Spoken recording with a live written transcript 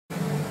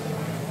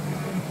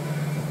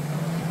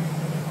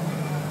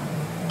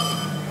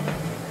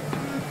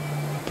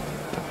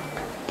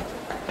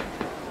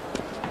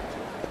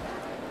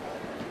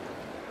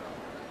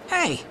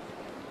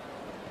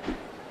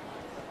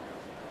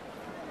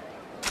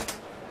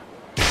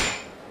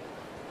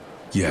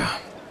Yeah.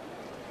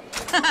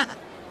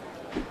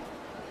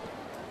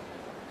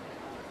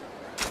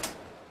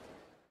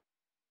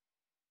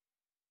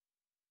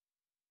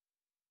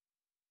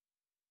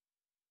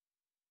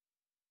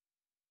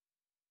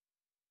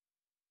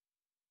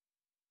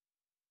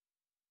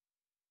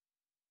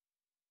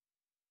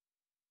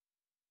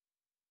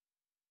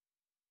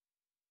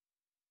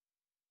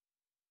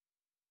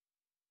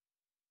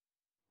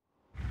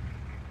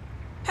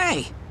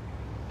 Hey!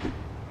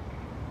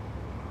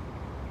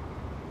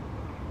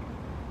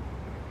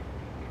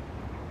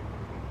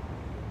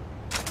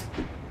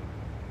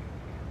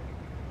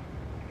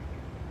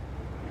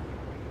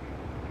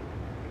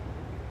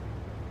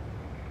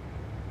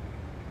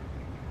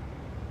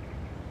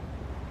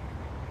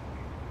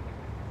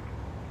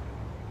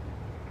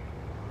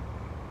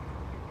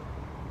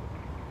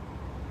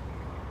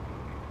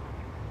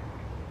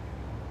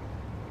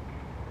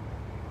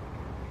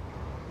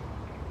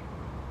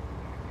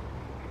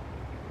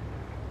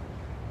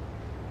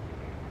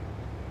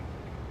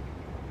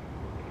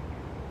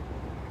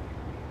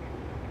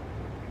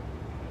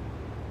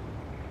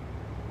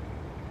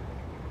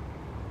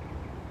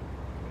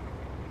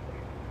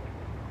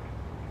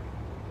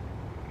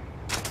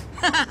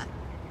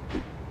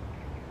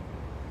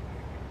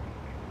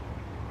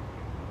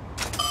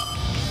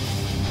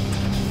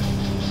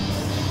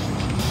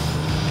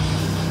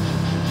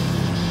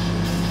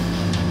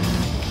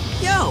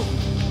 Yo!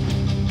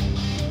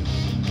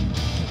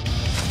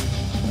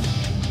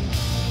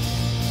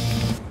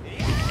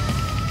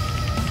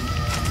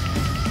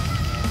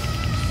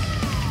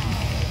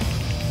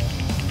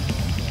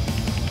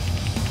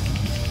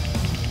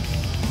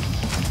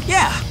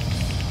 Yeah!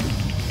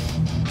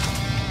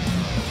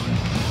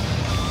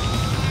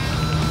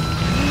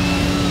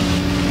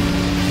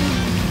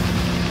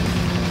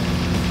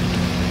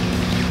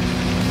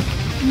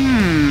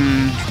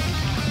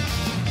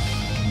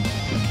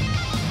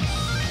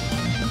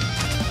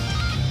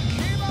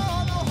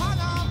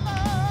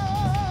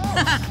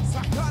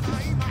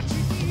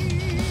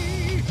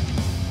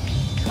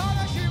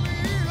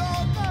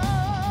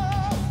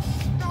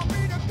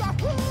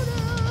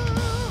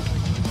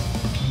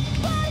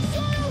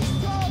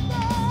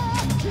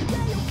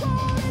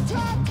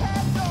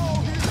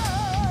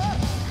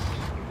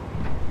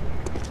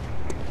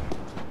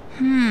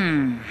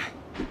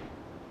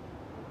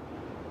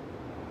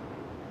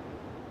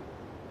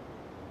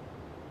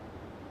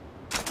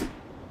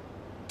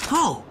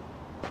 Oh!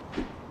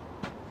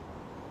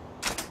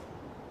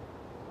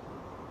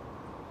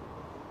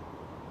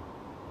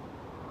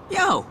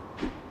 Yo!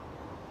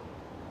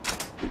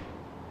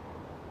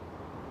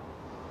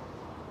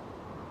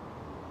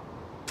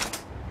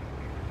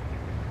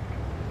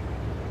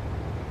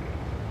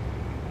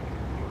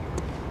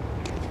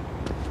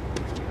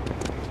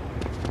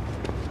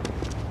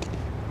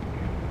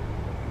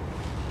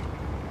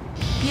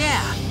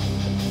 Yeah!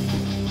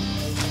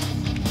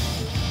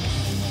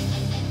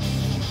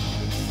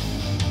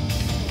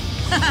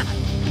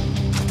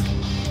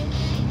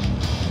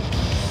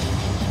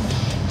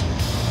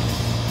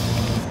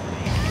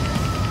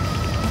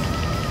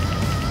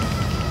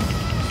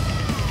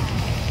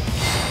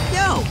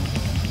 Yo!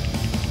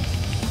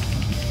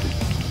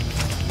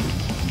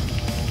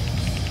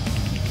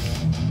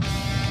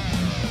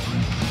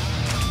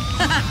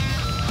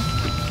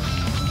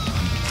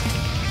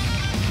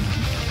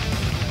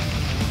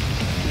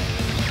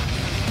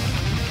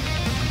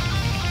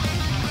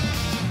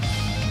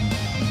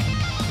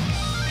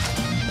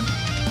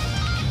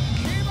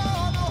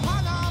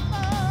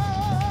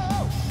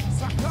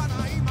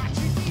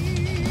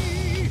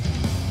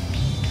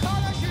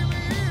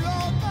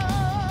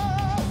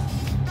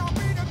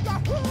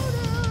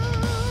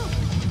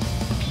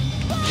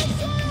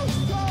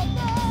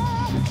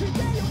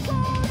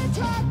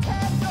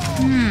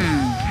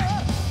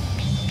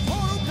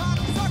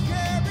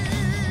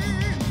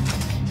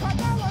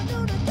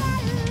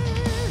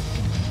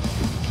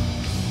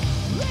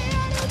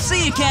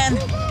 See you, Ken!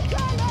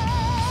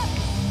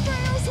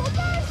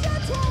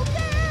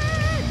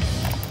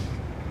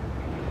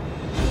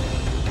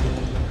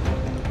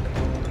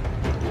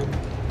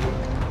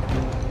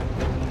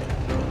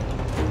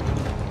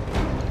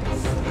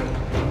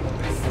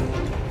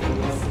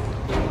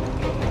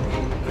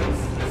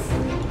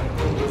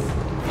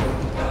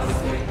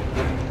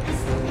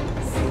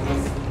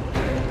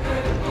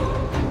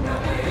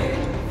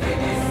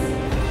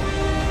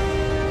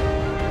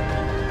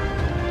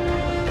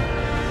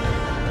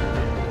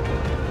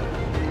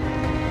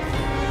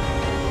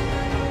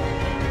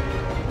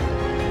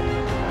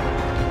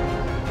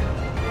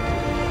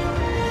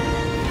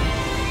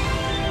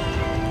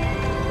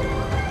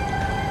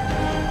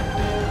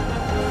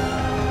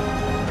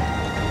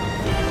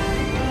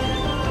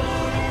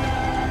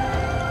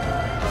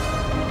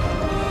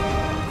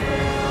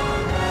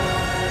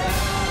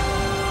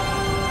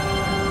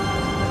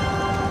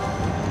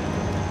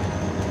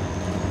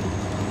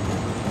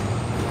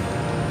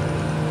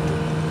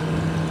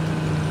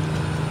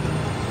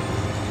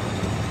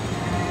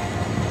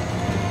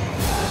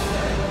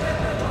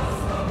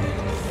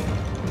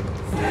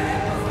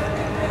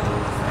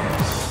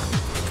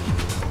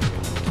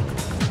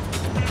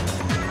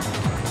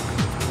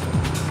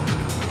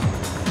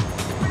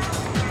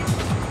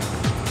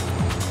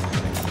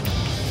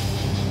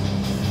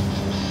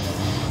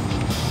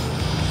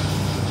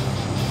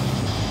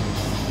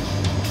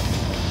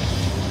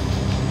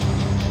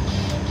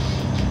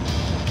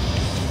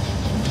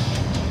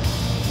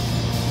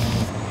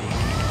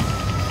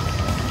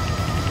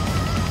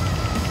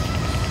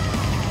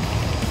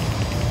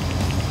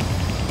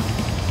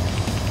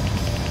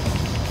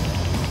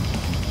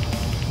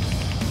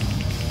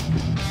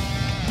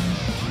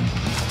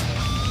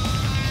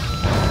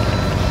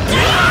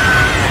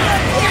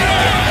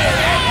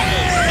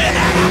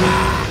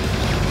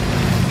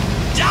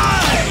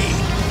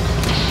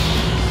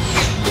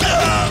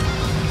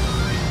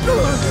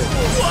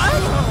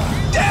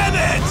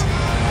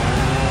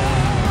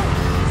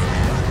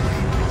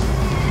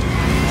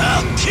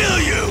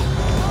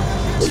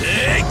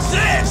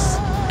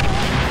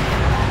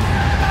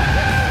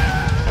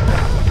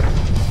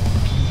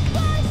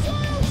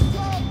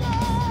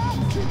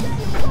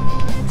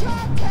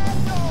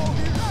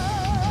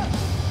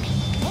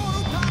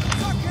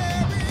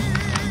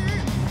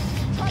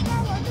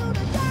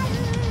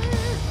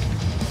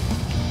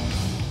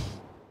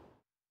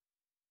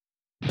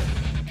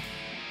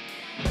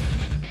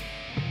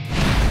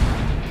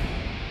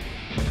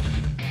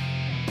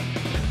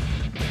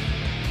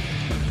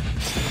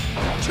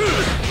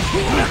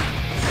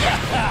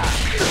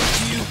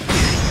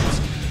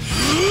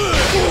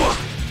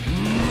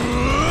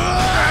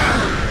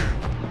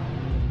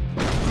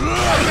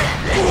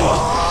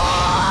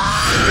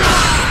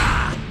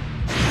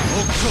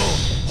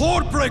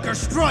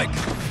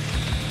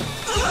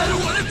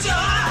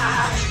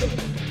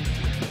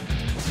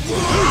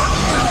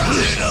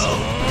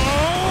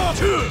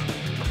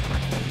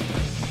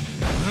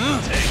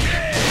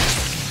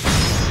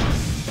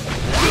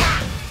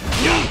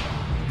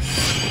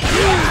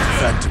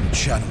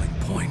 channeling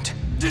point.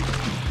 Damn!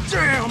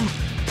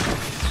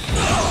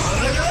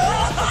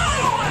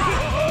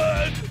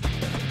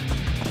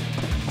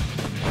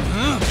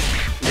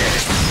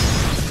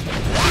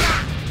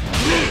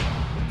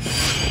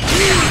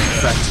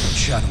 Back to the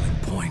channeling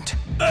point.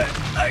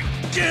 I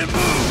can't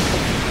move!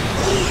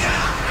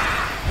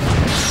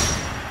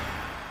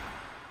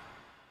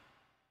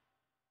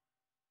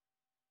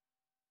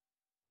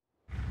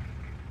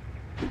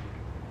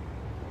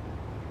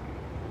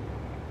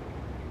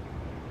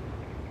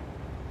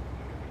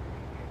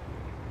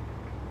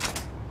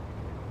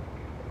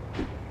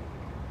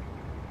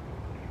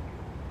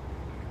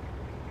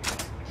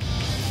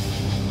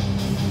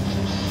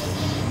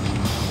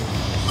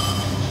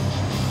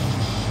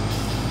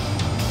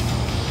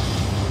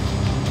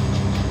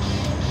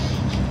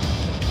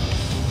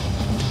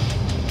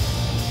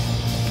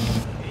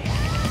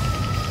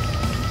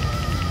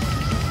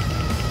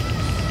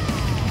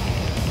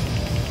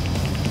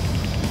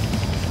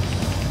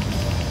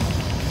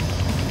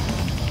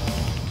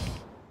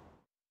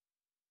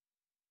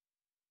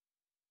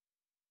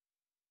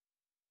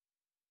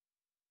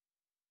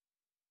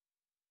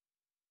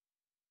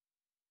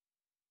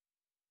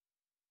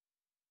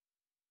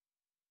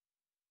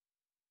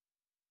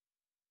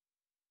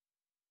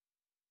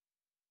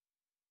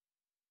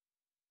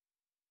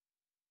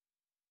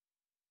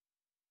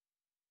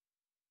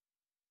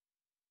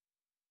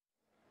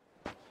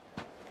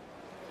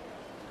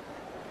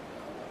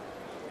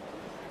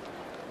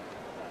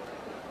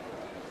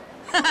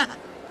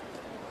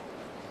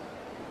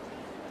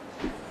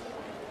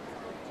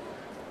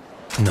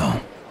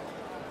 No.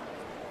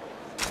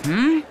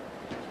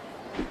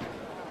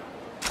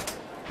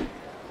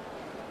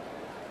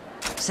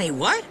 Say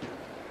what?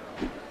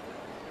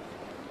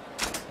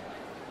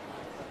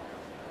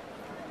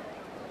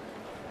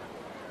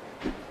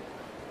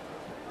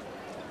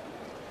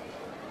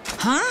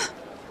 Huh?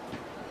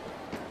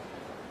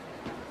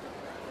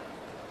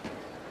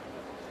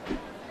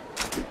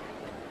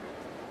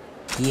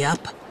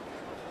 Yep.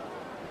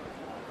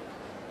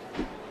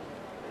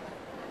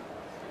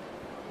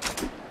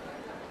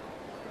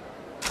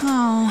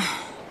 Oh.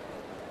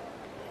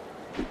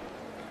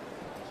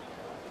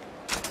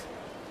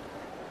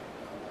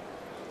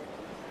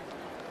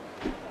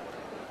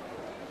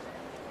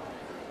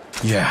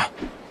 Yeah.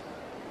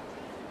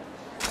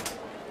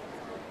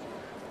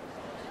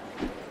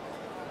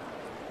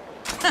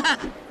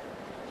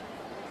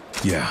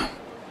 Yeah.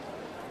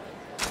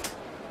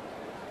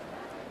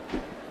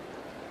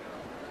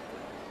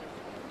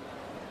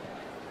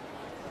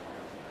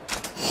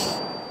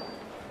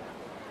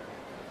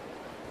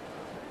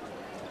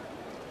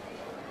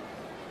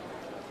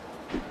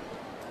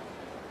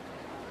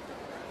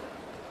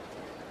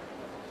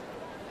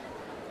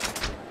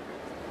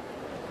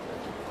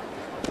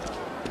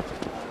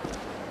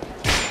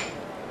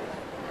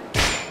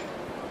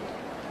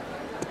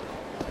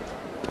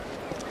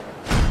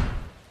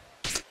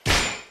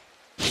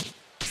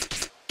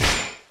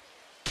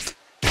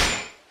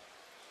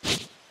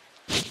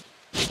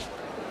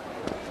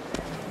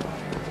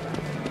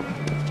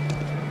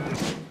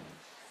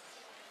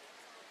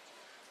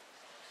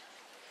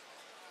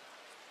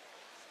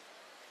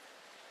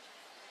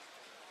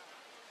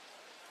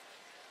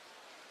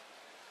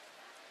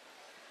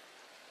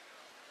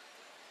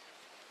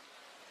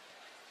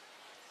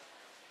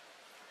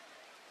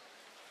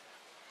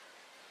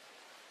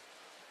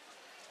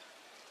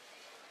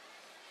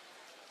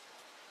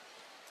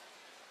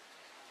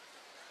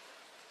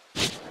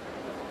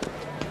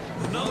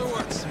 Another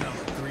one. Smell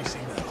like greasy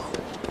metal.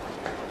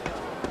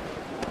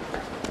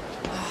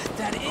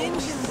 That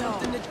engine's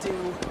something to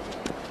do.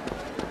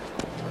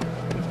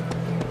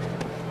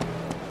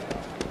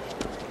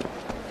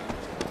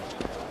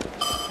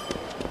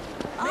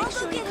 Make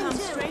sure you come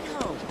straight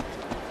home.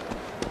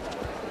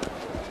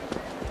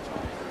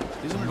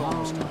 Isn't it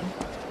almost done?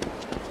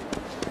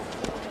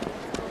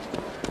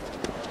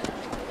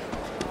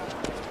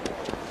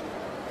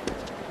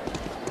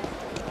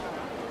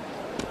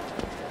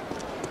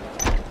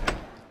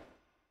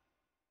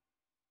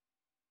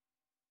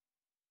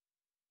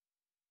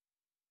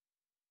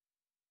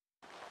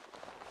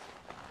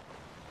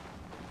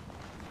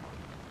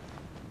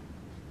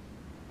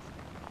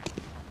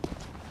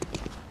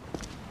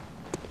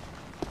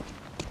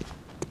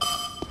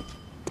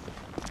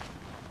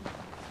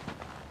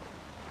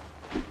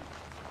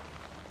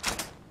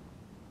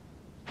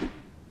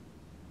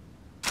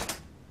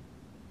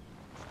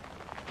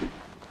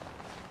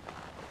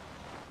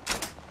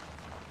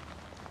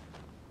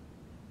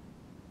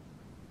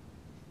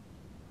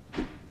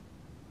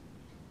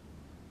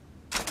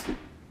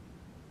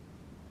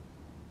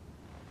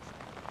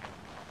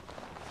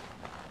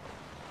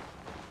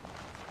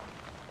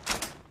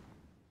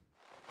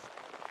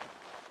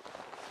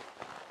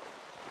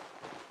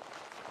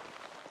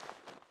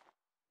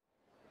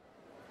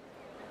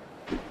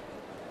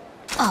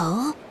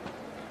 Oh?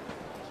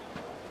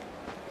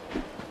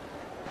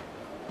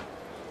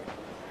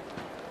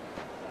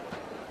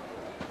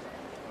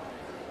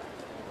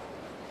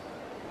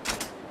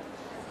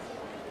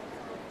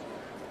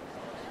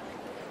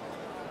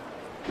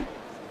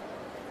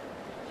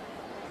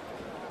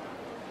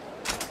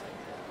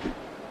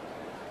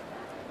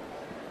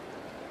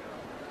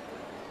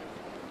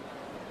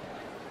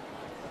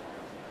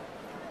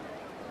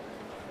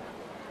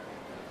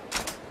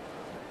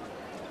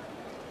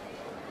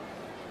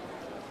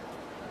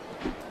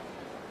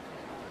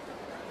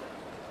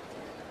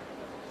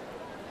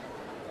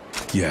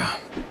 Yeah.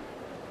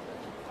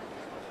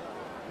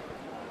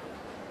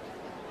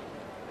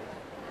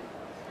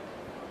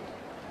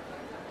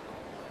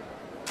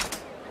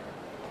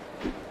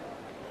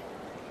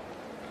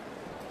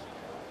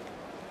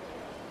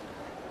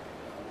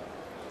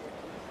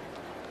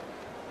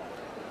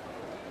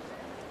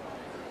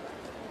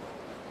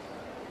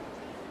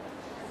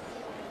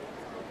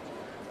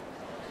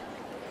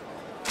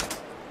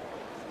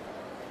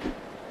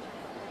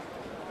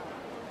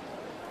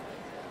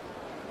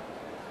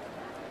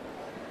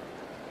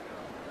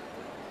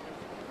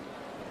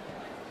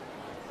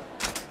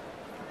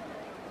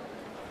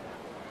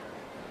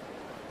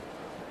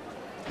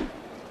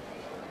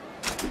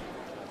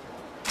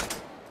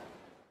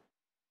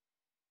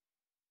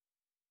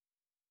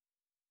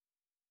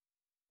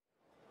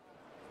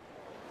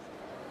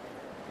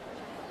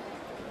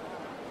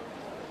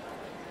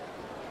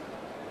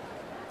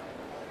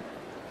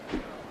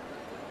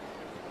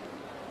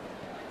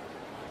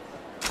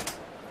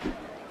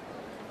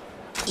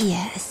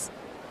 Yes.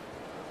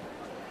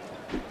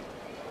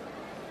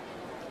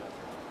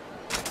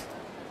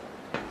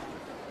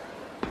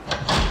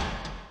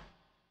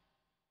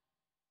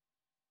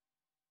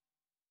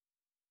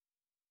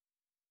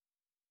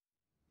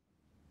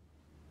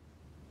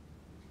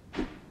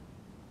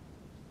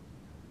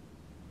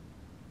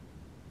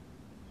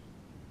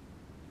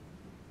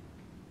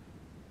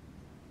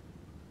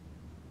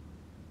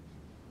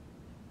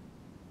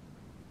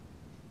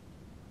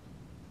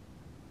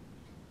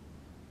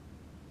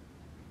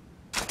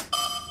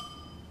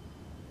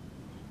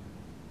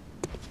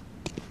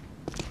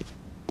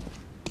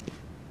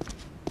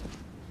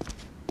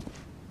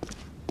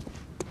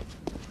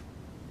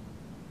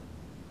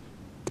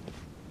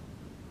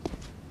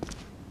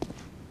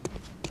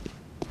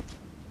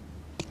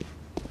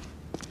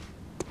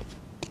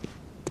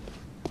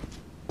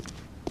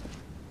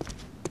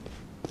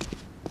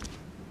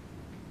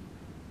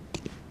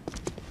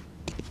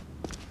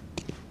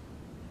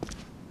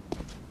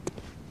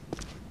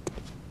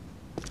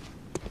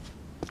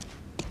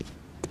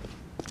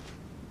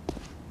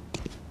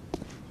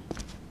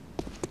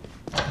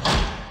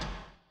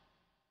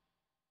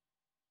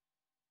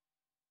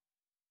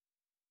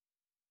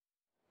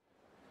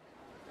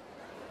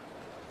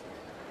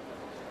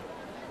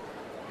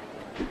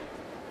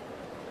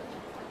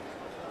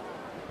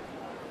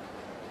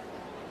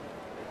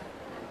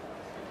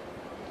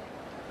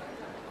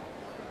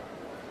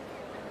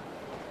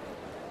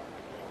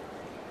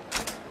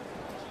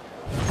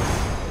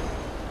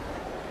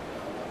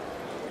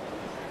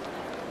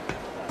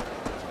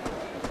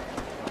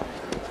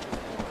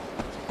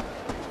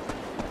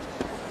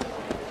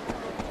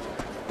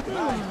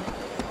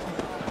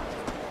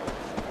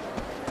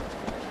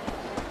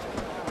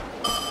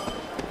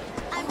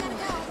 I've gotta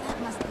go.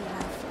 That must be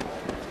rough.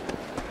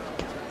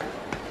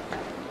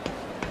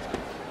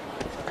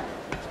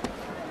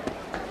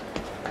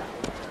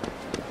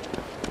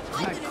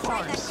 I'm gonna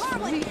drive that car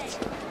one day.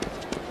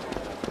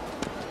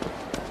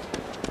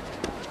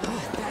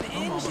 That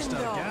I'm almost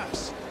out of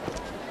gas.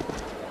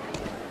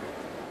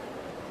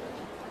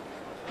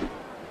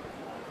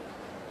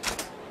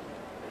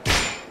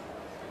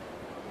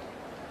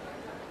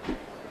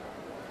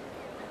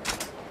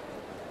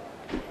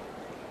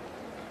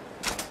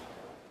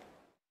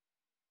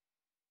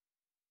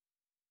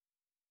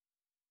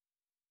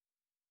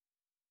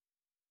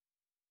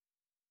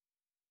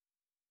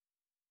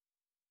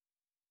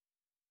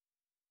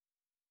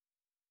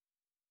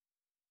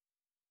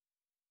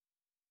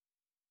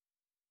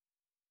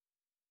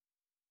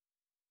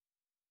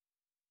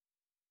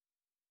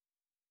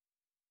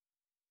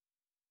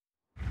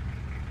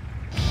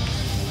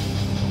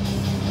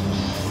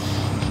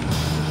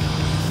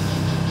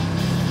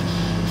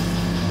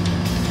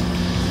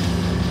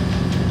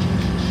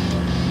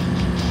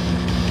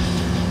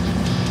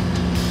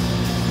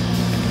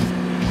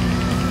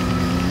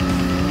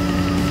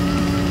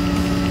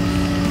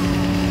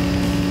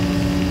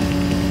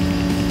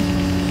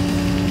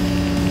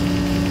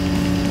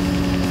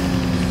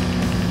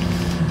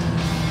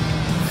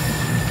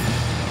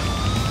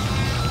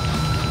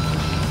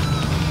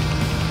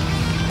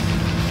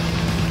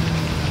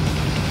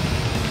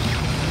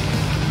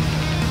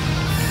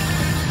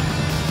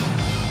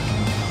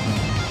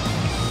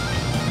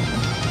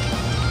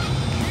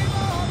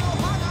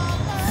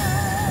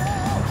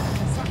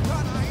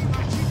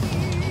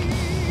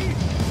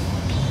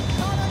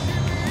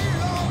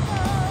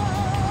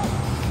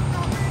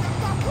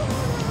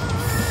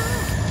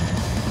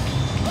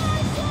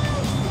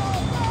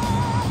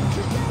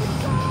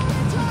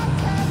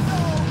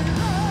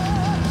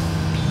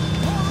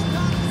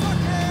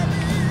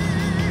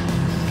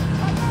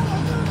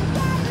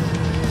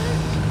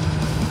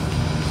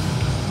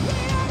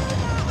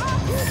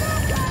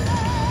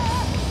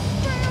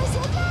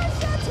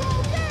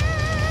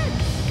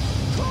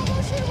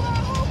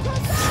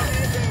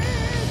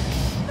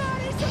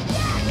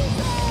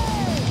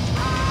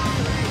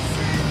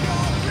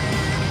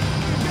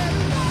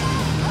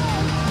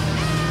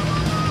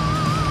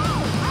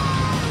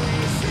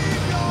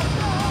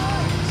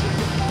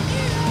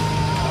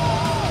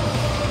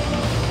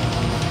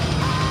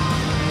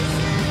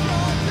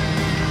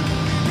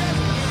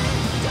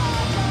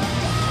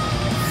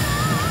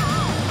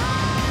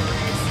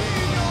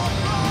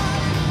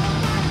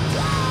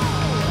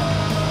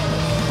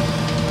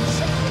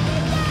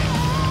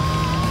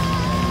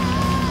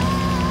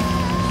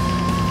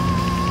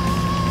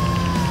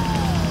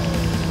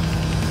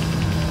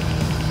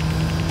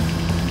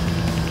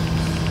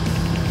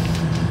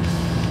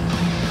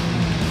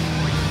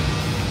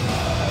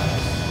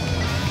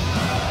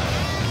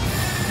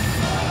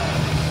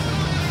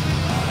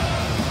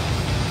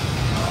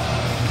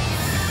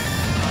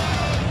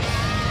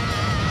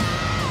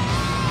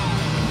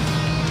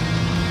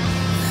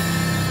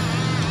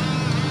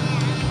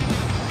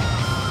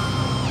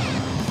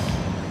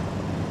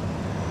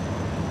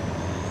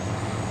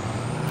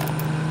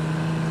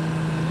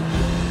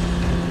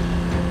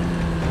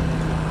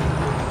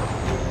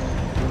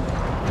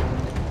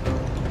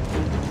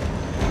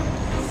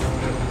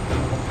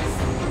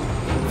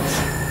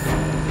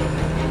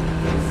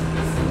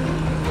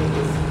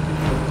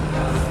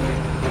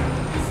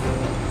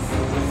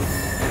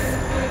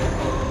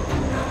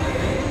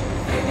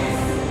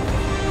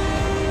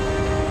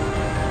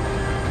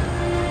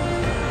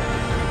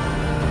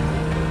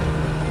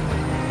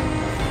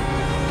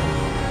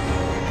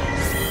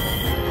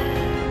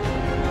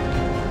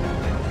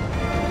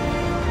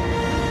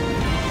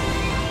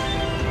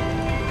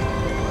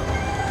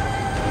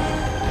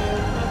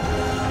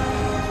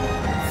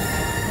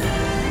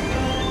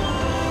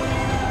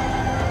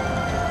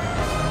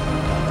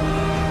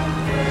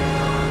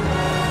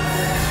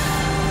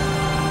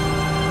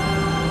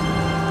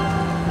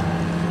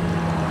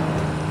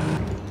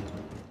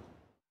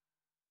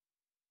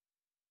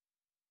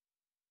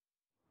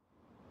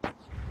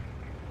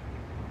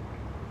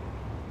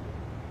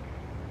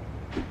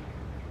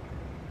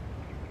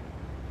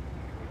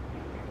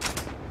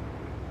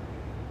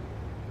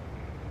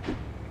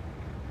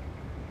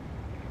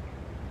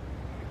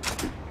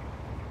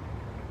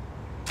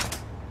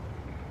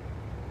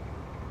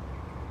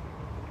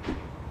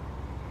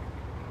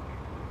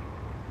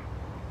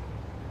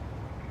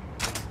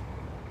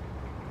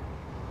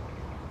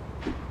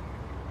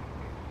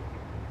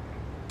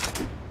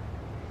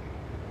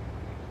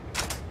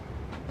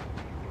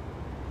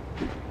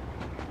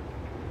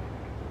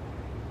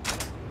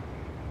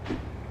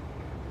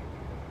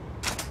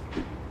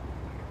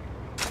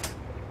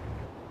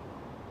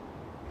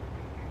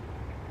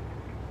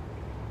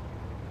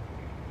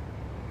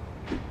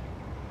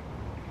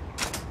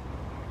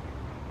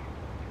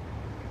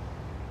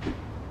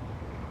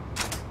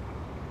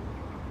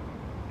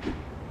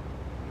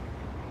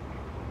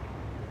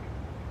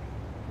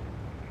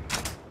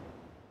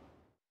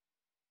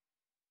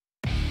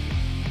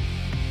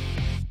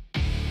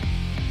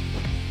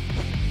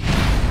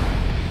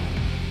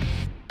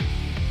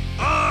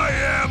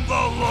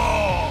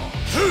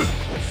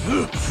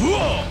 I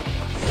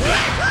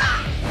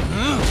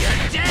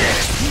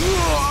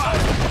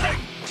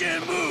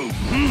can't move!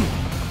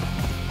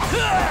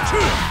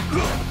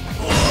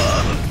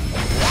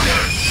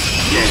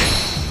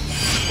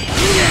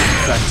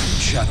 Phantom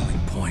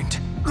channeling point.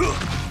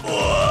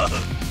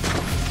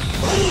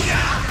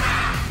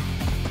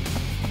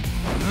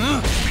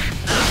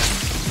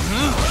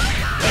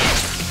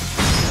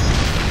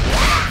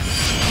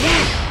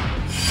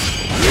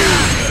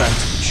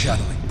 Phantom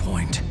channeling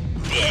point.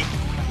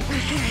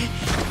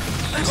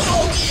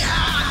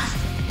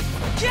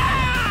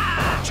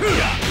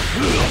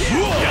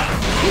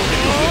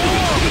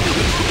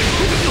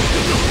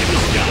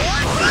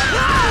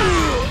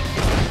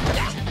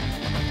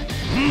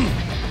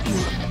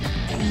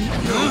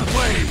 No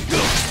way!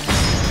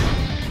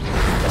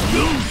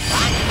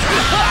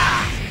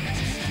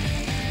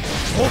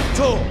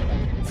 Octo!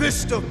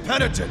 Fist of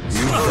Penitence!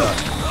 You've got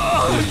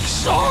I'm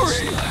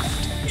sorry!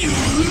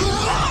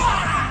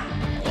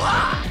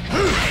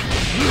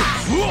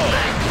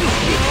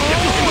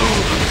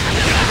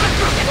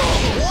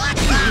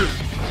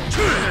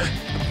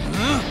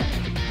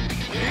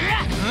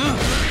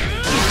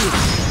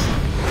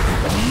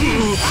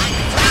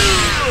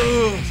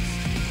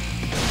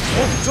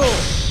 Octo!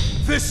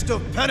 Fist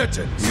of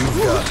Penitence! You've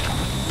got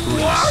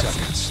 3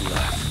 seconds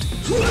left.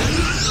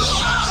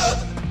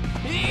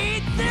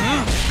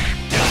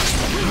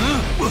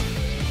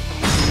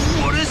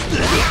 What is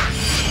this?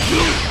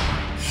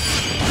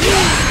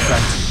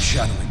 Phantom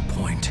channeling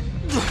point.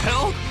 The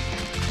hell?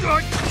 I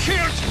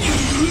can't!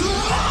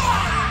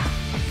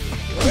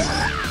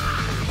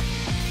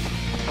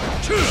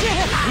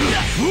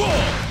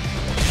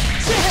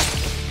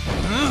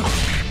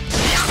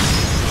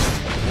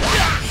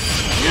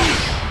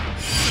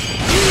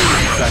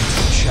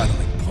 Phantom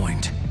channeling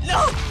point.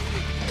 No!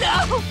 No!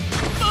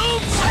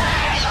 Move!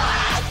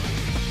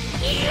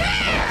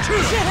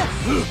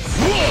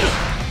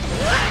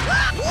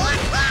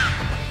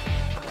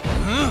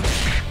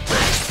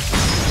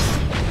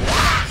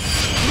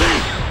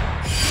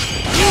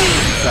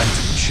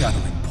 Phantom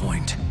channeling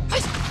point. I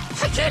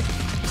can't!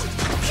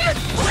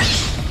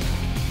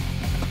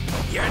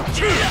 You're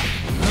dead!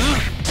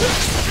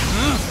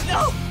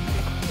 No! No!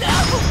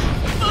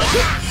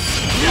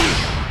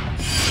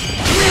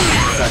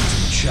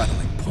 Phantom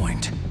channeling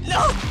point.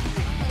 No!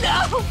 No!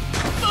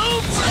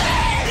 Move!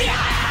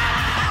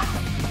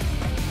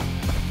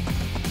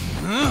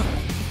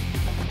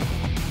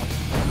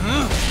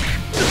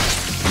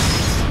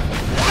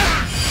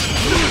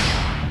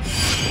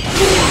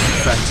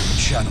 Phantom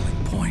channeling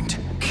point.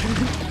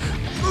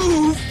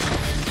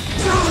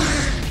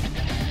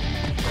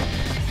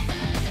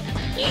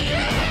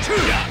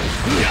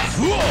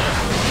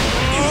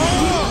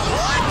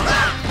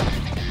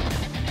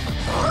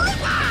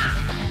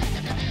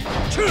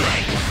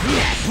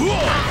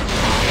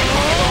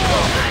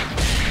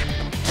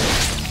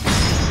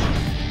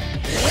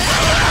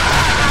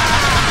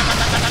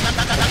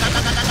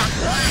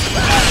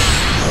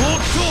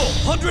 Octo!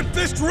 100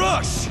 Fist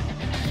Rush!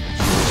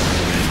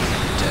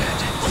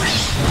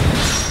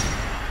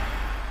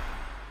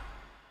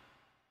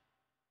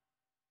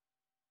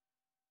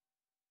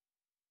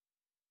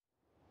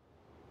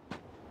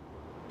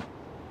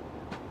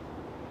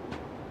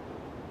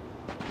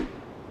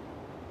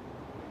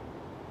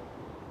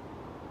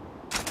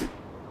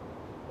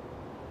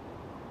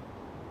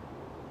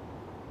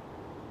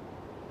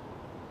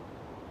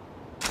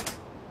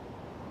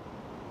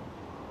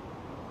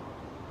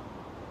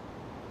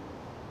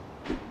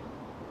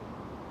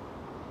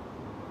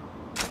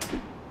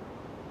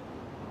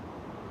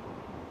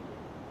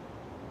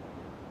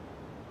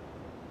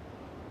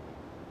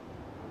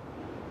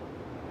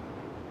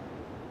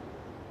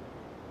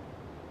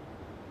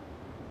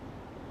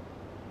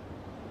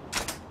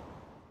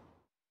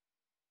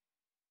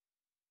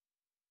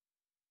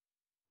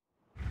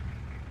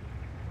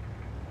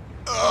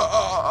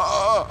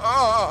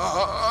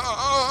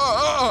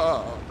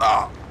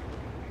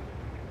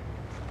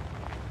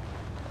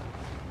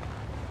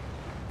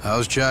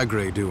 How's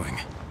Chagray doing?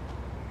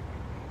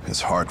 His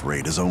heart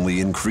rate has only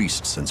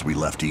increased since we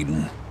left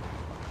Eden.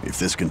 If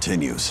this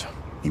continues,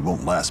 he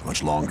won't last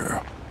much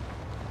longer.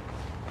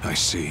 I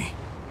see.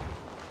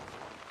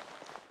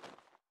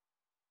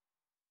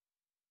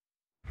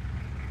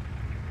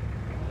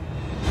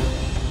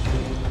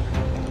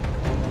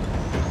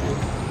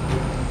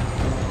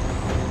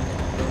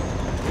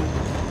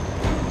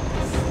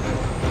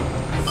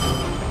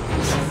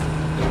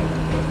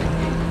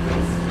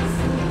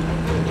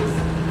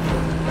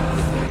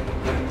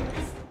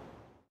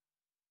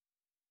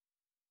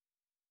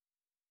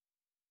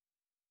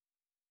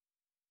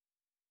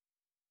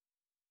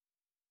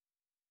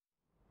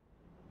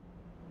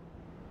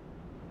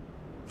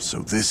 So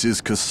this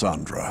is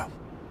Cassandra.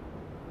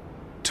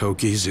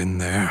 Toki's in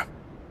there.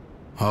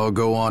 I'll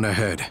go on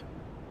ahead.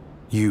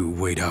 You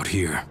wait out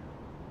here.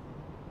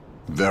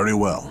 Very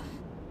well.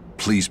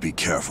 Please be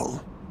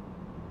careful.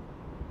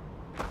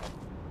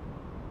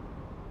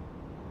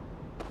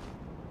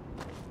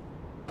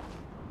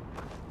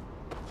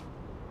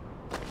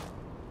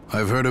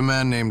 I've heard a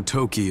man named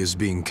Toki is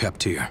being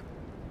kept here.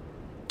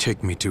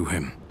 Take me to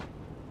him.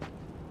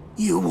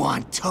 You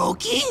want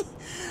Toki?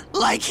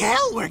 Like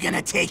hell we're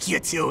gonna take you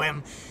to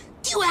him.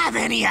 Do you have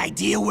any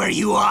idea where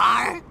you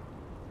are?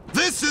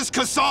 This is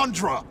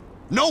Cassandra!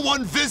 No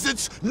one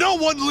visits, no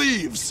one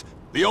leaves!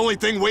 The only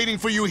thing waiting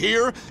for you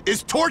here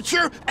is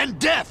torture and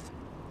death!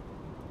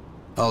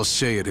 I'll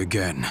say it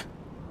again.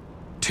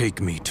 Take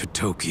me to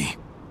Toki.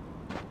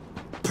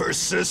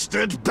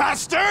 Persistent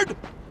bastard!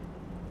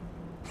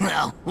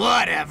 Well,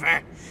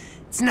 whatever.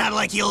 It's not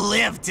like you'll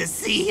live to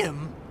see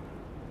him.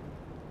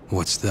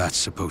 What's that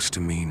supposed to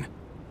mean?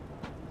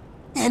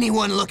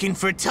 Anyone looking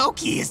for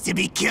Toki is to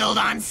be killed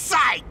on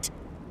sight!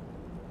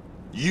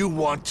 You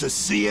want to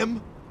see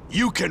him?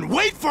 You can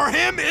wait for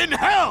him in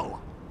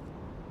hell!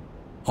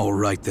 All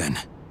right then.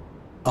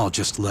 I'll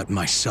just let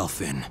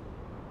myself in.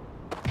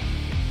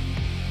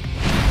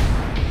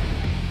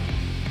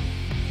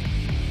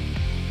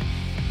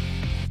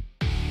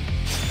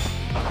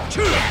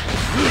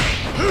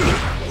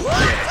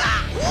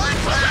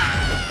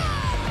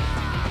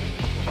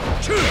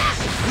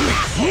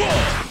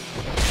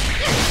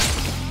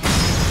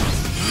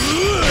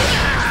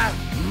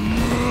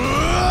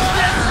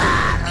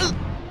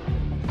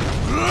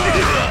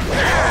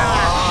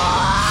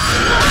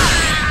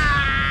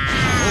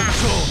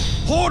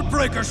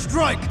 Hordebreaker,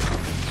 strike!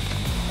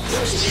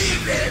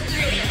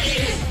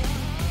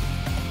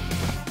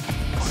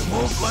 I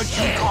won't let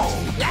you go!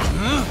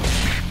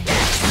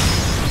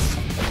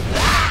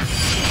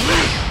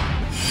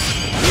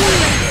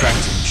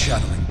 Fractured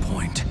channeling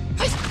point.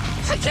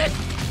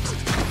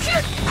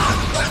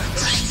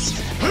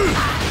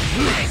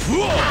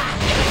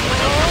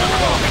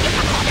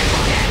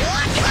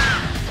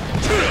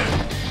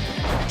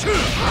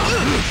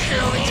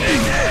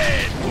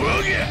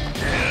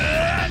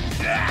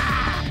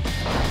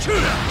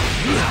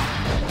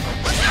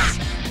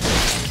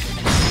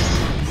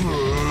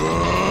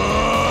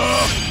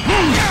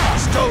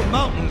 Stone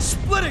Mountain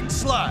splitting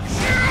slash!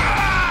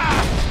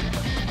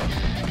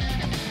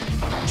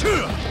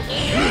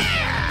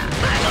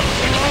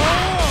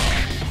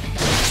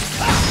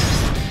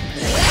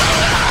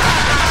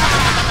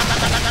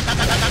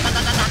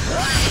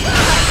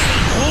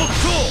 Hold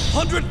cool!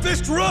 100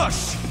 Fist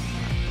Rush!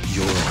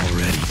 You're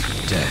already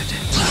dead.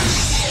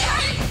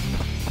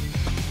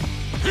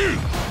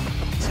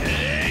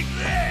 Take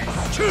this!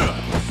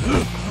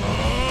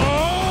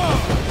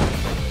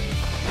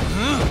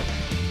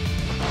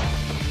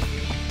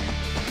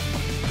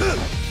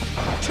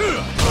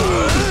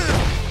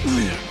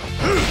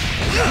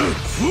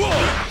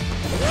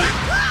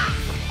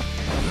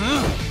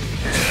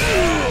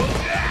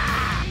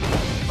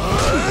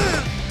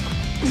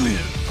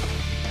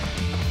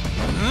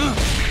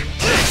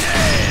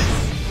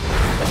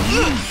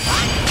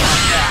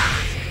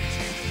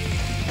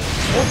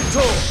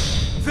 Octo!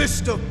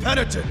 Fist of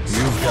Penitence!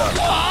 You've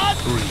got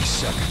 3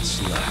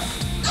 seconds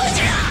left.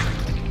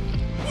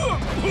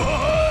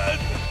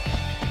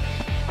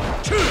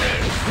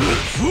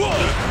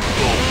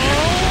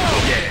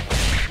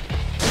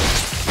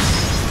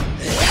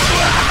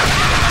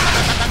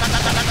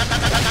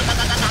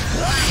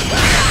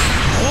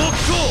 Hold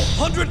cool!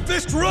 100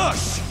 Fist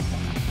Rush!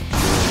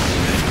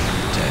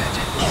 Dead.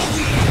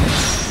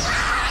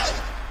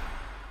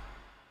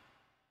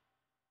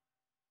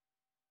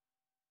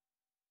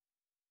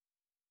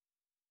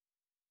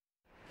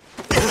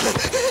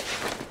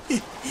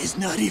 He's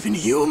not even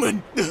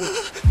human.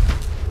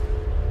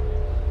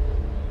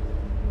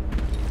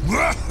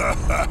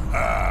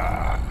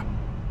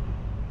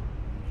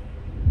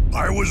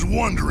 I was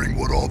wondering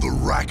what all the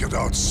racket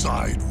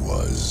outside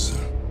was.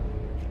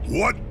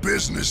 What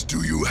business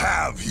do you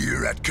have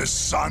here at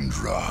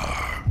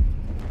Cassandra?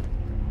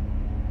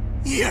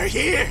 You're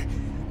here,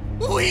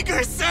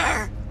 Uyghur,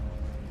 sir.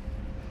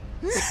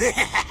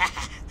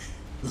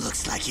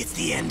 Looks like it's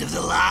the end of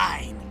the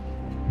line.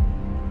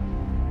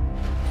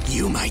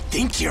 You might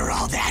think you're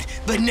all that,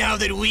 but now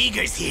that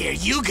Uyghur's here,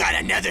 you got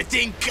another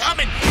thing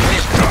coming.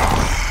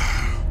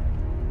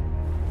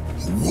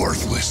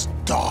 Worthless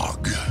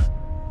dog.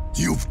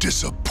 You've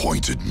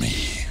disappointed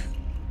me.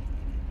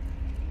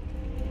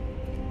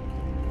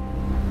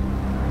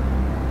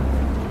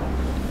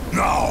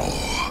 Now,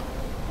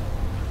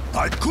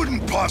 I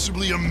couldn't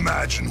possibly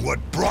imagine what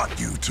brought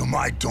you to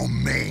my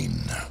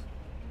domain.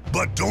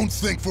 But don't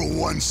think for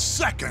 1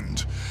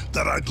 second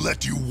that I'd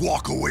let you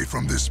walk away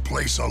from this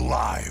place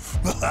alive.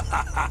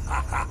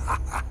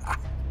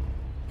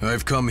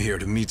 I've come here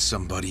to meet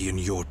somebody in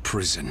your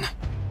prison.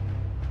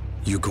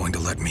 You going to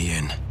let me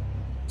in?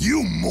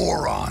 You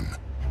moron!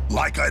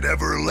 Like I'd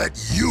ever let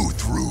you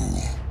through.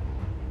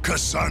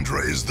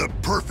 Cassandra is the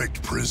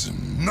perfect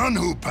prison. None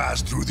who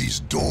pass through these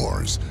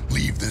doors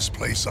leave this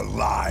place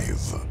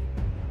alive.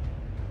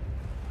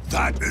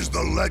 That is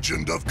the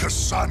legend of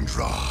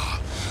Cassandra.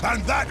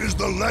 And that is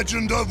the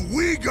legend of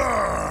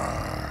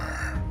Uyghur!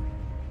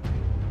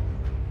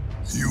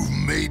 You've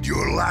made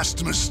your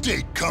last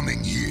mistake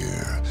coming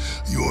here.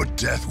 Your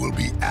death will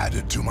be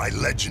added to my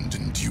legend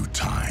in due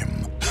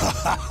time.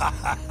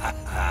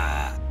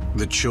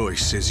 The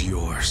choice is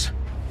yours.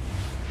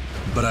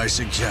 But I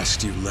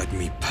suggest you let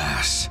me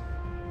pass.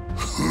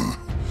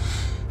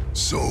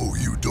 So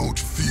you don't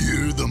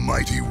fear the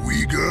mighty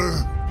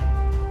Uyghur?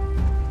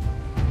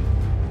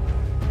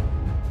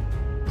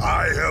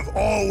 I have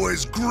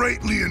always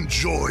greatly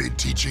enjoyed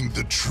teaching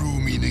the true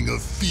meaning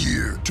of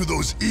fear to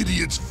those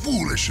idiots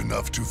foolish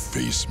enough to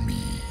face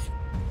me.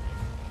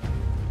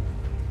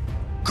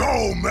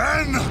 Go,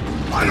 men!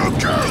 I don't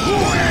care who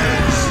he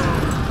is!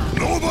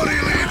 Nobody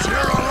leaves here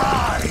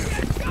alive!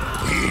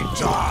 He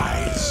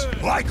dies,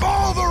 like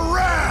all the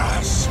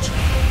rest!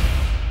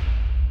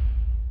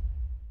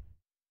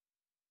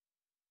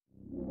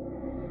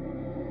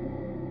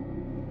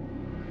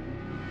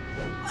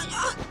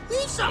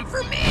 Leave some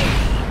for me!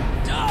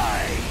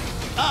 Die!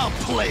 I'll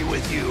play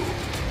with you!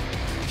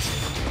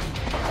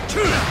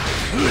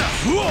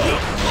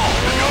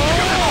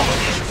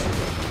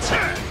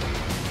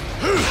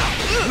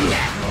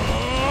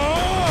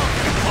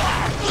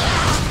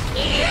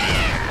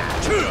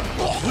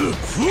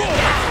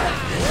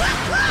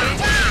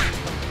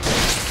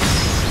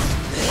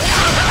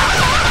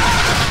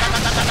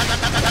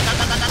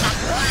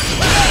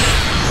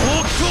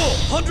 Hold cool!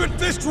 100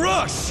 Fist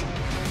Rush!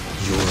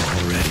 You're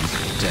already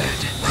dead.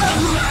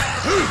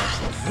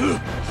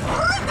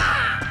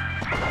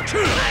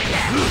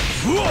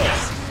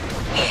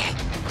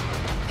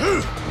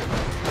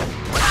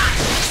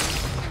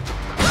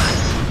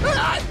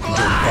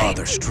 Don't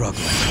bother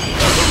struggling.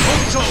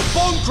 Hoto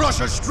Bone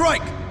Crusher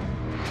Strike!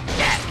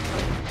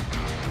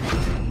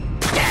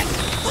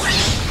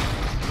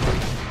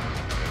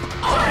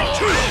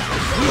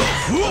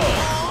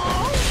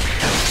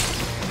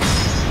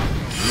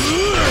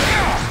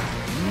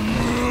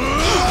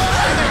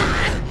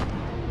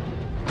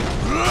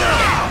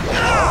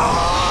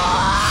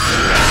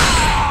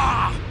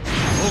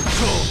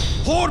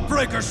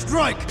 Hordebreaker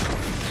Strike!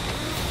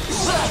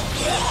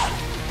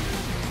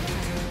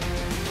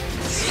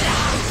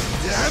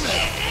 Damn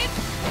it!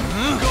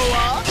 Go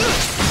on!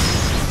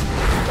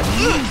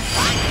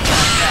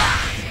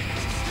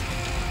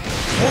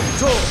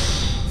 Hoto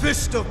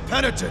Fist of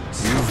Penitence!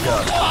 You've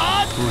got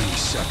 3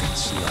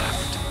 seconds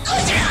left.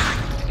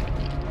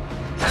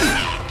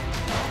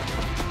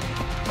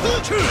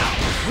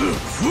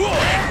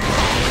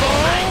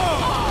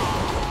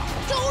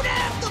 Don't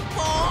have the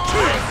ball!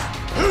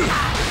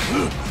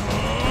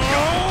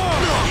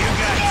 You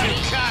got too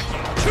cocky!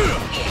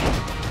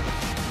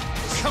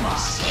 Come on,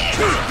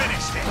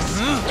 finish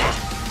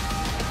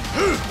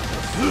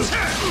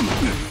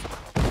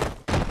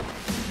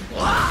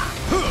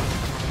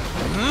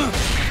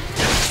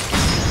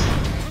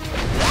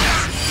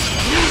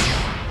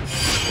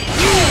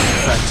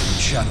Phantom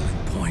channeling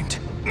point.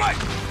 My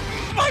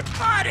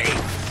body!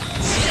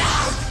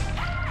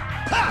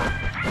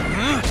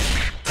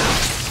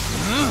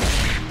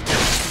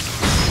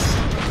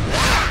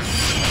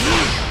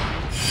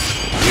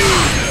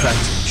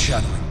 Phantom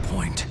channeling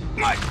point.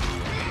 My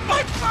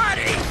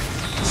body!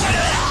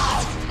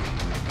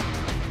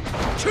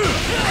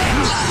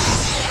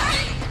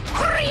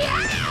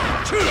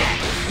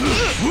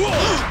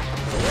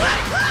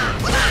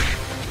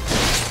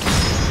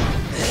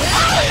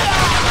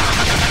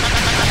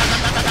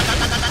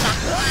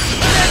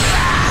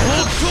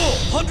 Hold cool!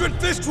 100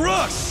 Fist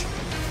Rush!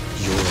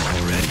 You're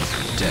already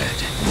dead.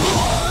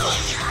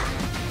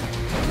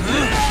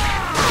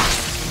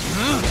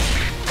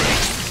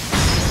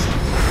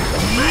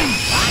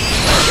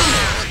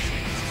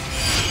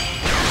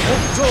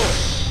 Hoto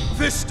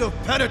Fist of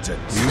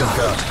Penitence! You've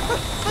got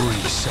 3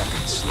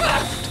 seconds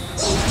left.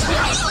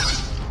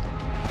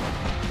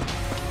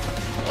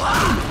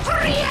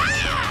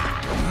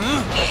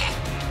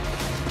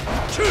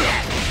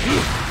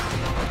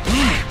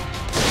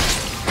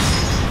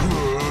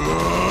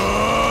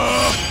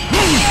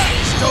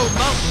 Stone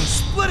Mountain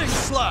Splitting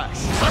Slash!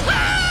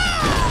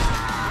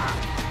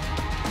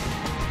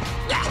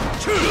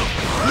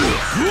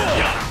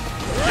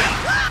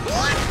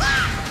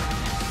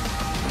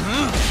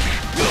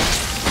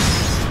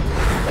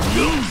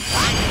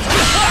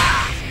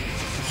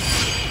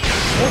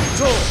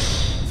 Hoto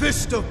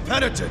Fist of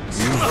Penitence!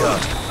 You've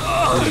got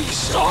 3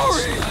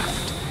 seconds left.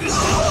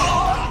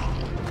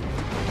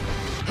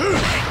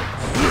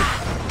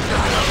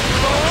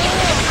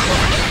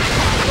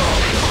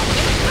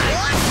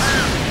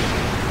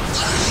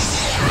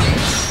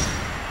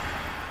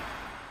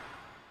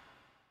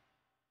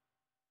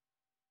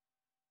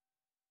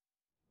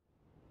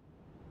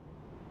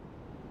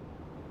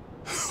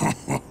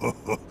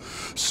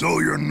 So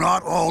you're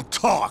not all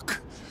talk.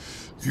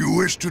 You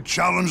wish to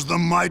challenge the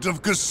might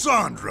of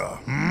Cassandra,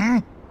 hmm?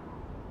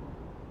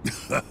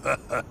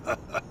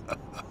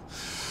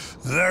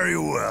 Very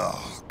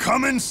well.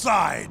 Come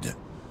inside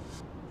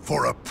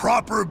for a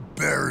proper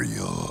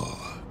burial.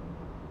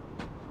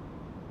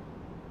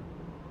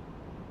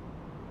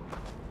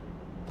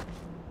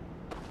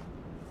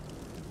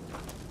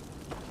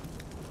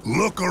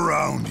 Look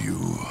around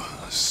you.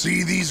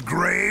 See these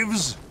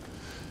graves?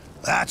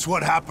 That's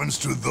what happens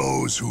to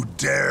those who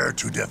dare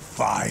to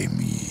defy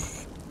me.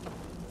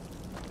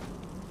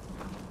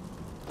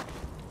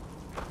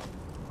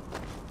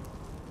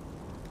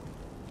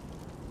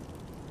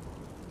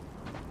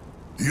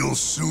 You'll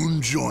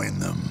soon join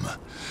them.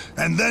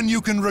 And then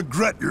you can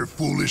regret your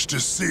foolish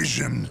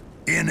decision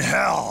in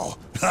hell.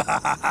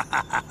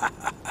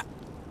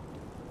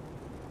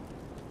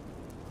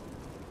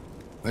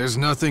 There's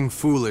nothing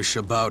foolish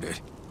about it.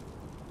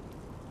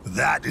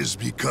 That is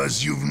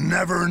because you've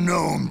never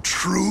known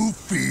true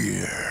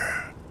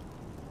fear.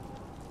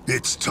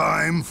 It's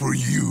time for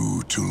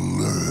you to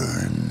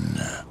learn.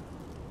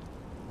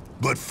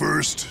 But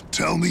first,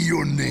 tell me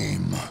your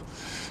name.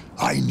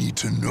 I need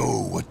to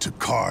know what to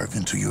carve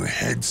into your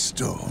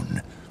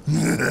headstone.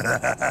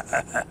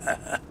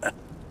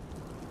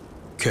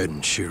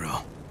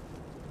 Kenshiro.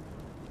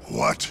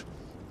 What?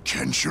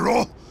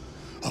 Kenshiro?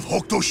 Of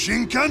Hokuto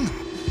Shinken?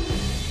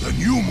 Then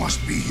you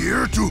must be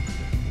here to...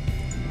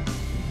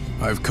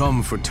 I've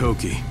come for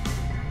Toki.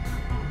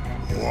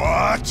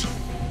 What?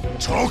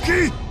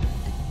 Toki?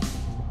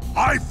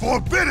 I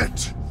forbid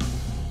it!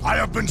 I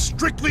have been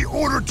strictly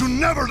ordered to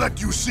never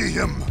let you see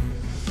him.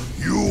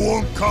 You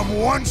won't come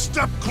one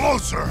step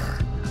closer.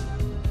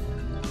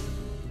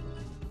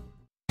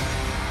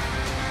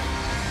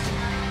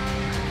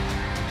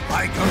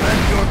 I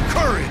commend your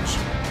courage,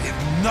 if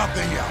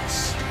nothing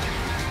else.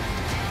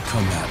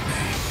 Come at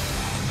me.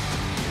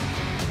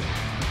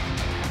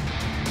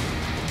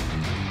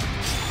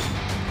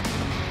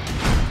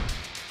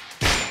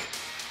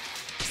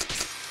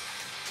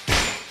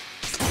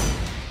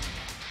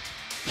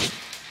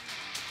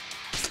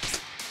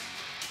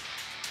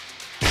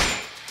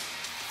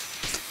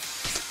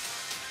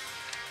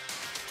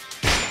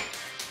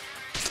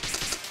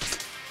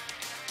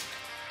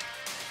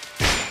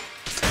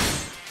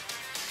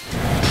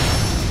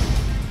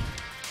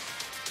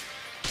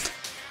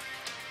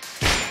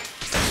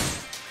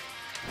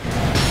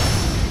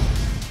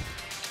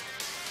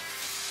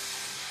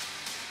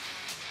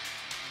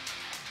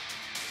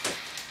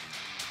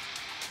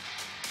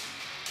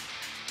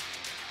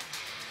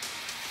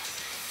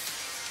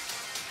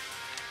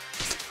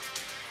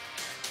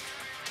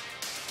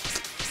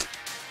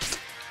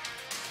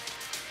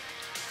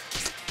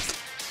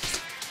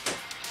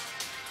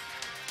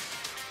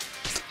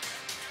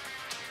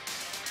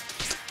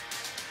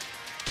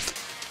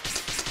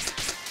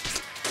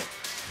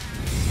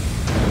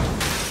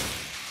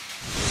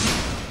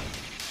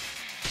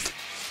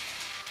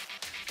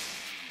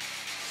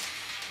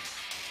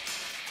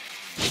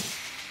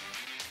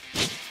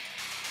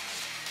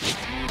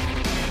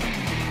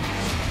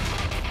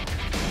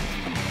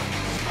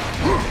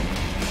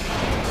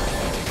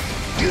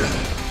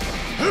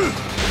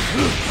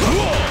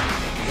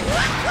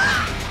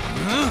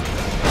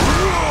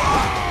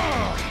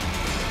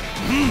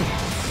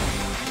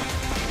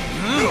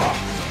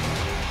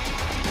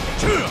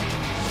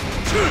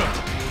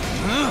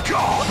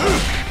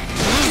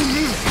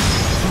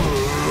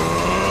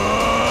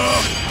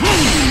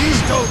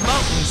 Stone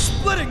Mountain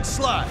splitting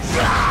slash!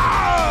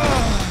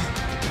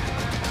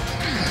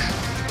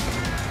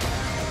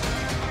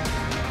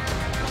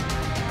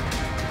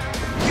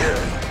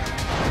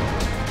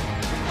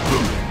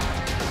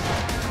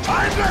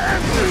 Time to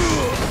end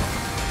this!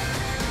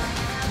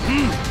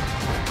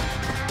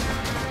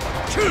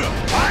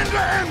 Time to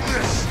end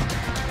this!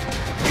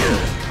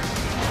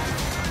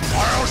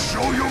 I'll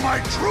show you my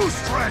true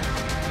strength!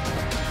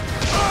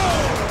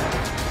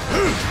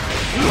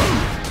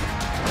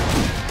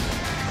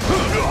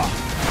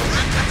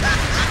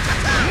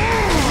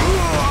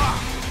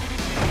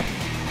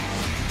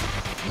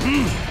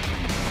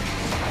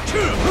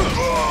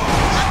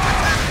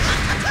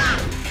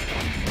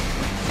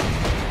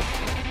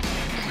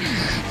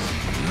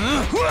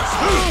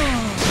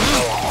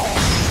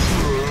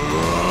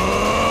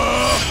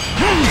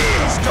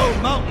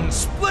 Stone Mountain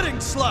splitting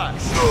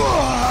slash!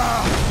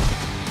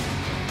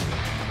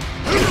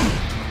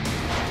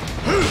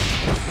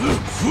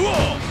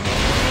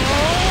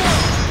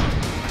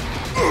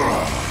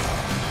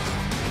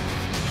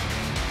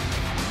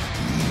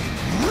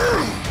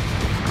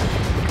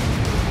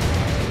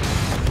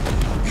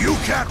 You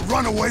can't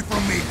run away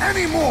from me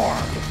anymore!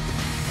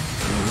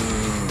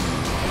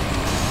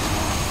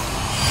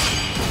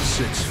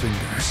 6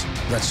 fingers.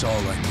 That's all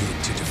I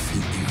need to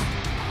defeat you.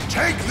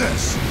 Take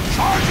this!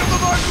 Charge of the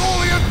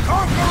Mongolian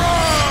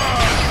Conqueror!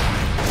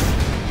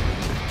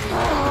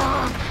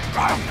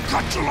 I'll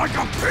cut you like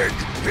a pig,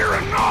 here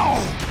and now!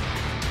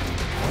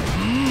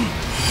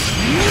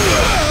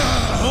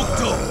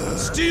 Hokuto,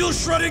 steel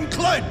shredding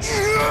clench!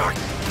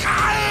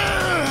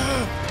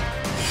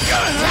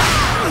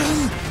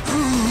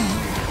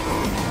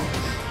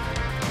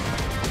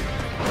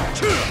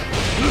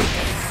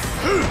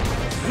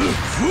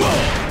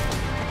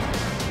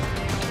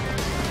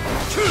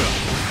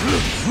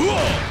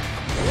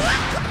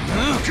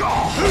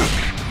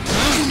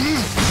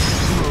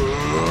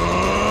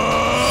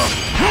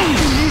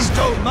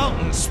 Stone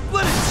Mountain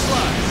splitting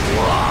slash!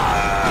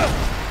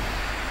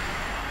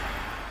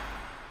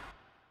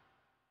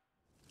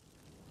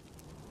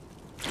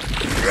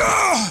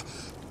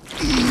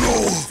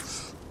 No!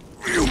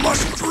 You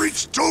mustn't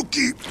reach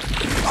Toki!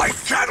 I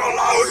can't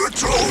allow you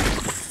to!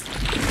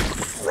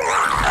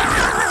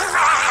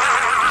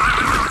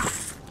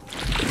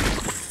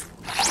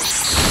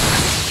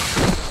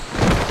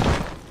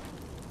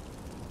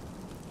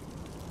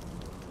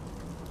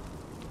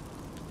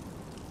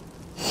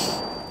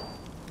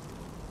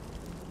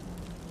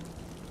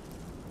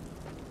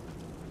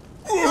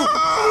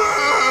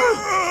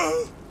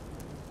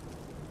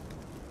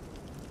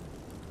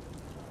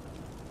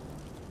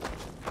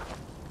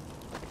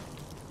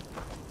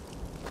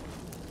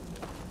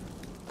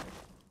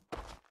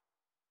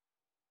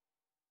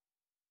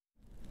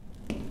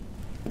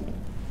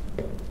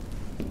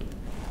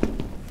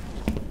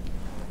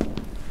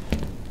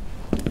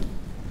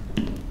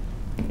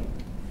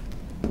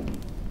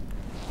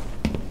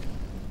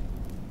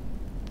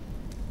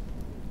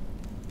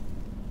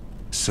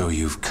 So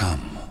you've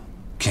come,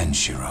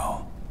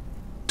 Kenshiro.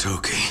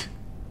 Toki.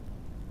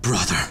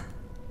 Brother.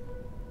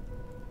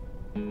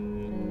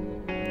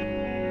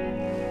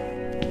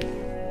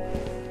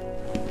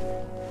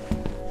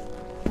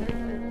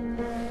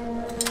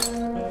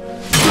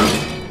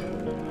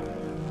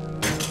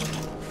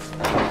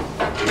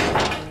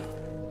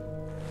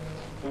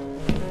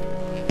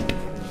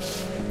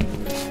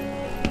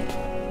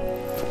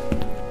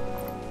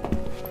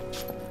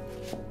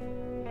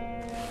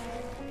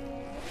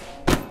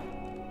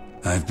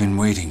 I've been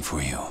waiting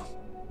for you.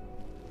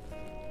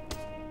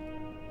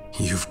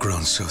 You've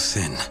grown so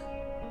thin,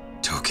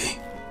 Toki.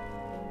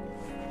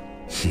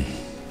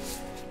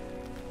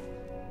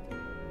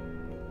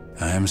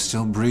 I am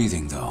still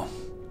breathing, though.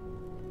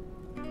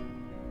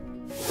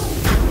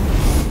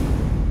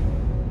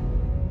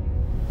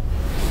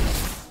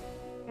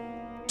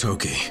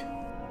 Toki,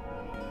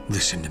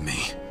 listen to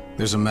me.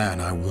 There's a man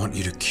I want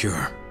you to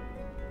cure.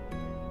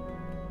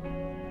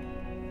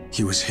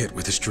 He was hit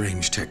with a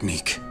strange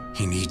technique.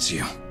 He needs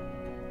you.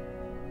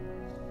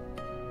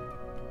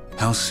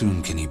 How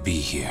soon can he be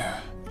here?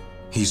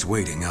 He's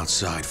waiting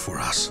outside for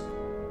us.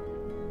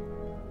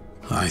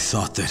 I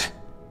thought that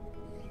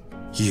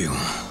you,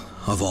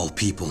 of all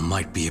people,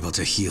 might be able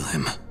to heal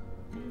him.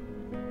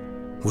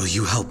 Will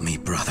you help me,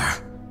 brother?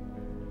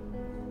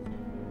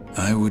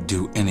 I would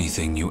do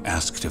anything you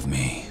asked of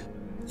me.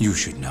 You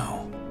should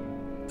know.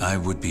 I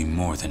would be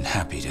more than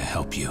happy to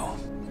help you.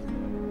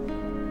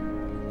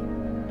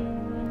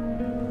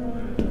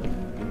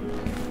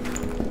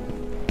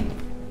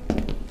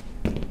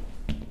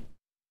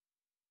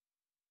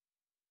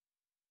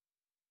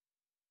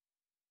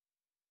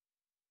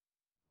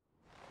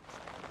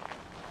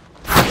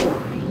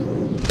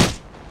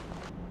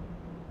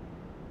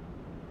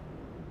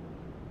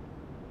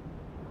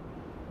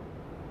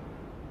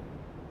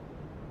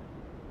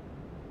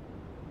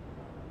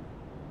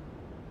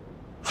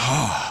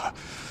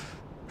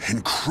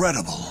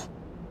 Incredible.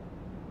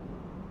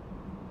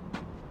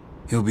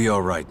 He'll be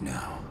all right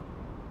now.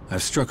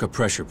 I've struck a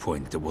pressure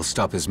point that will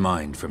stop his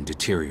mind from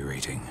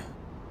deteriorating.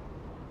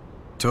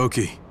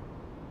 Toki,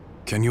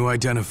 can you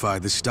identify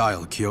the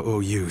style Kyo-O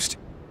used?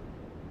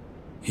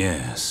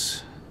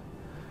 Yes.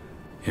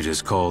 It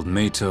is called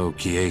Meito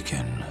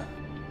Kieiken.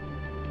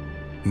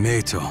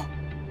 Meito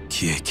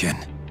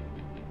Kieiken.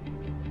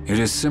 It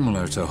is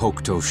similar to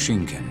Hokuto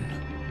Shinken,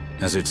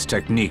 as its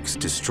techniques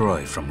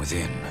destroy from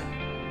within.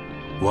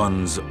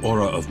 One's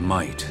aura of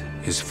might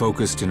is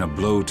focused in a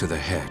blow to the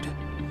head.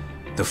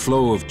 The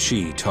flow of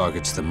chi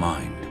targets the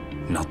mind,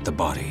 not the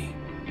body.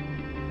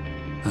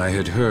 I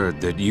had heard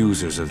that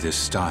users of this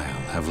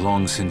style have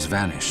long since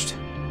vanished.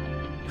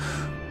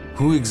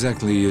 Who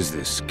exactly is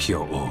this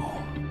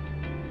Kyo-O?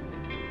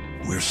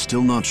 We're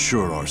still not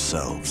sure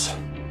ourselves.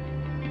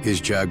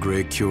 Is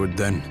Jagre cured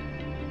then?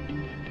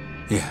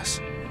 Yes.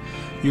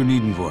 You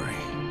needn't worry.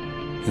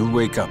 He'll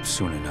wake up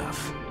soon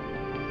enough.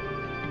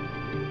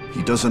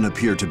 He doesn't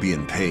appear to be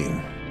in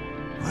pain.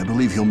 I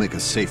believe he'll make a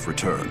safe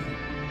return.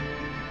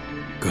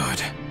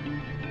 Good.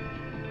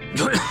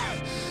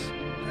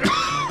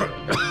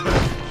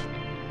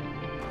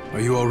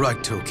 Are you all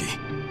right, Toki?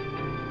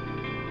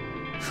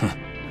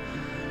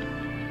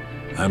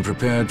 I'm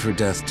prepared for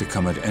death to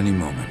come at any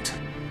moment.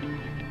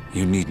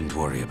 You needn't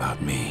worry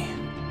about me.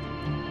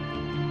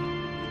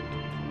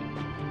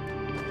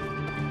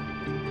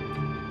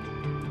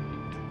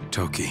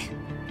 Toki.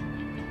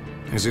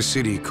 There's a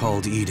city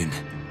called Eden.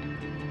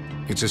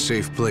 It's a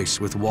safe place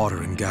with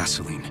water and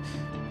gasoline.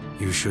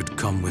 You should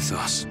come with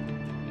us.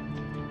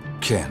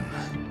 Ken,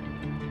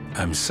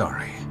 I'm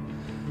sorry,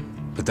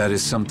 but that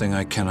is something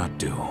I cannot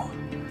do.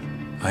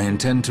 I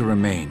intend to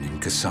remain in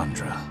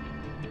Cassandra.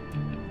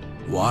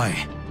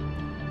 Why?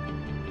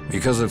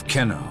 Because of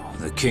Kenno,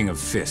 the King of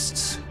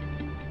Fists.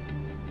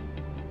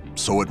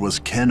 So it was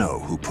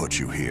Kenno who put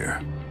you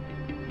here.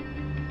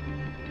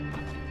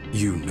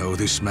 You know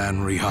this man,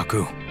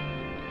 Rihaku?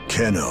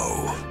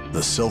 Kenno,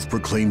 the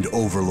self-proclaimed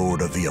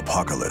overlord of the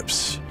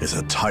apocalypse, is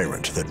a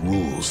tyrant that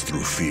rules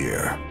through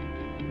fear.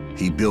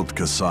 He built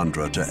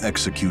Cassandra to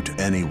execute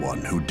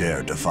anyone who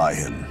dared defy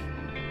him.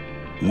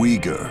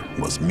 Uyghur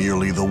was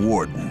merely the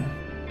warden.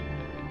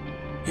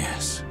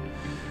 Yes.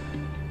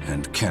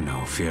 And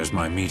Kenno fears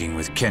my meeting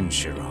with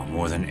Kenshiro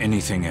more than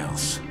anything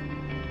else.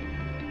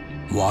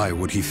 Why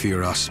would he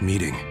fear us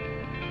meeting?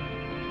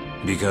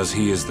 Because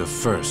he is the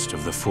first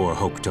of the 4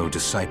 Hokuto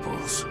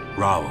disciples,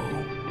 Rao.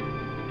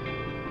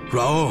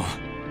 Rao?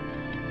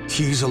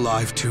 He's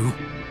alive too?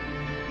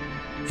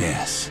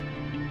 Yes.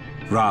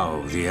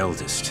 Rao the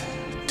eldest,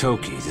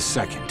 Toki the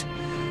second,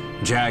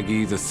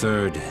 Jagi the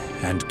third,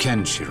 and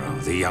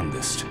Kenshiro the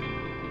youngest.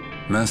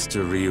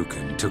 Master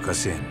Ryuken took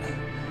us in,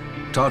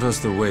 taught us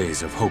the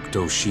ways of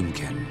Hokuto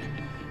Shinken,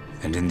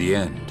 and in the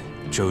end,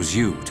 chose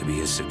you to be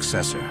his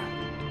successor.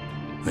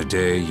 The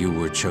day you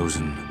were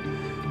chosen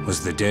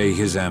was the day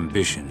his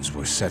ambitions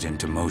were set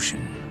into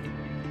motion.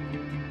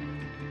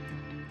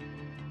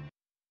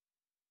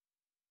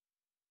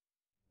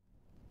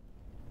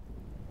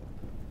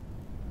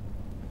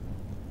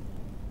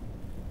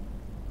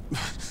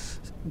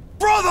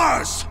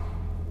 Brothers!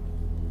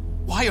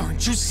 Why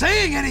aren't you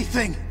saying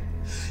anything?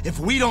 If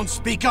we don't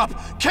speak up,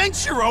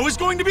 Kenshiro is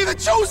going to be the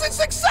chosen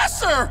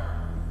successor!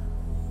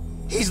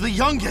 He's the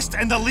youngest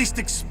and the least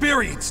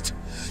experienced.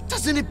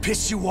 Doesn't it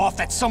piss you off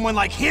that someone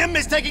like him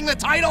is taking the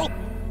title?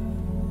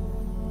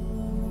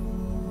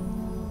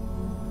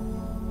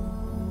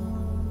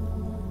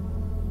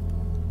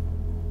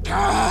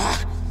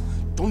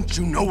 Don't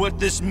you know what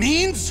this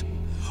means?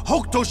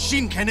 Hokuto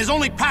Shinken is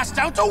only passed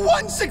down to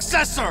one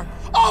successor!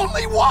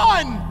 Only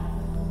one!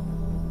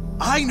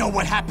 I know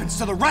what happens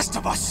to the rest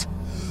of us.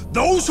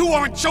 Those who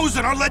aren't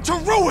chosen are led to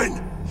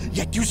ruin!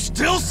 Yet you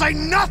still say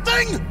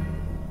nothing?!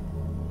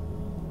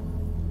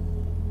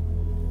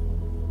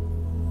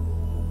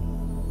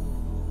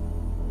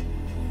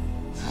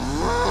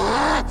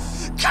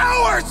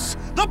 Cowards!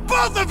 The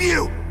both of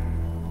you!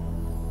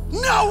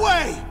 No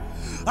way!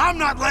 I'm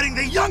not letting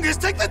the youngest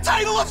take the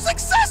title of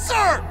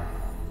successor!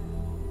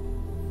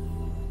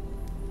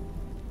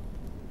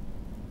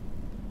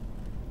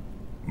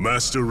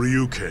 Master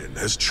Ryuken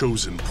has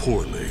chosen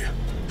poorly.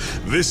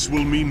 This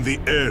will mean the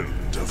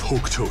end of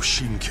Hokuto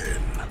Shinken.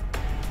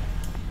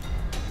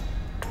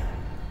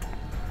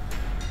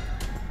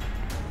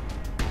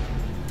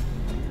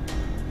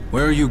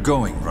 Where are you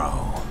going,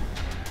 Rao?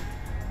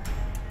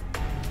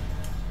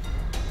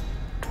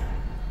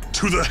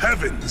 To the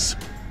heavens!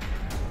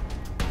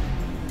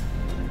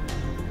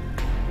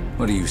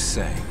 What are you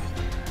saying?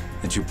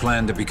 That you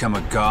plan to become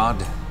a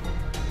god?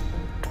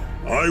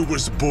 I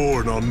was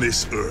born on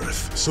this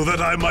earth so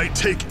that I might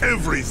take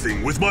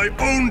everything with my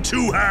own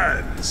two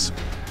hands!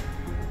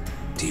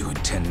 Do you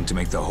intend to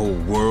make the whole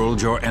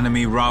world your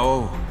enemy,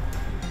 Rao?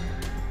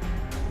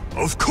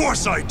 Of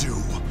course I do!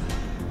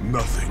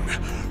 Nothing,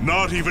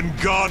 not even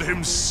God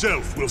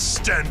himself, will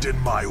stand in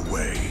my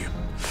way.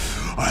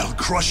 I'll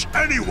crush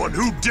anyone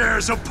who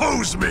dares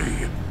oppose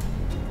me!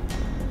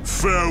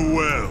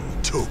 Farewell,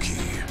 Toki.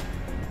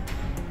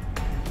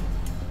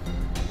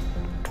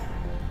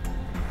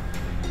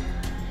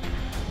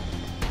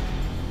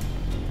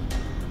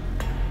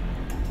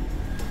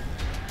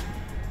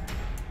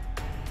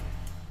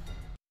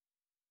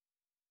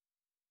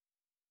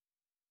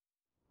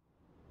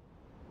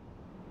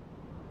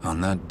 On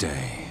that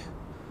day,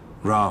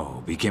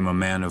 Rao became a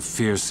man of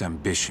fierce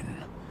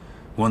ambition,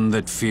 one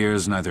that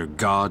fears neither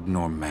God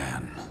nor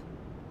man.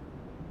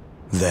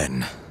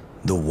 Then,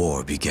 the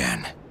war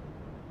began,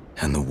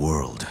 and the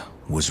world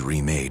was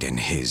remade in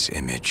his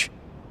image.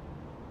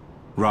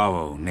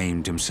 Rao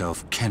named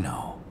himself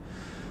Kenno,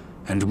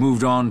 and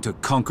moved on to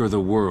conquer the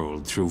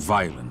world through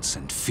violence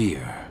and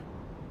fear.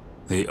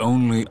 The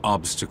only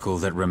obstacle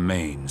that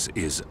remains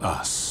is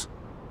us,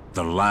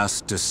 the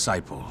last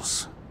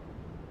disciples.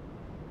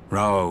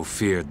 Rao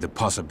feared the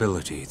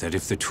possibility that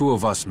if the two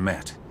of us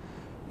met,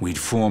 we'd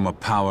form a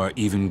power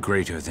even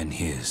greater than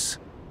his.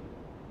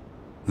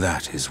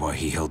 That is why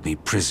he held me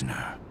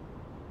prisoner.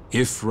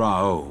 If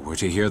Rao were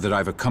to hear that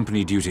I've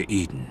accompanied you to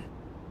Eden,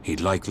 he'd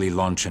likely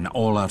launch an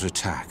all-out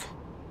attack.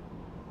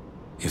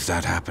 If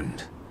that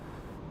happened,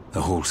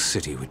 the whole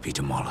city would be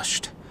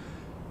demolished,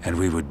 and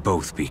we would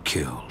both be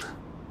killed.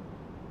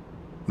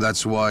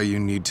 That's why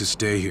you need to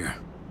stay here.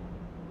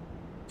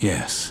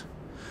 Yes.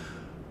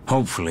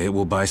 Hopefully it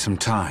will buy some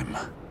time.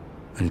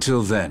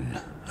 Until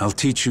then, I'll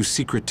teach you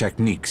secret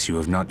techniques you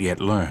have not yet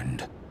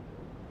learned.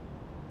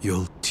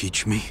 You'll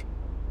teach me?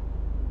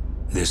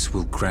 This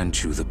will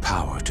grant you the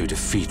power to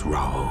defeat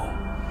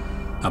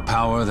Rao. A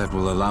power that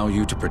will allow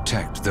you to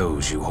protect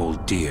those you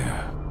hold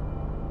dear.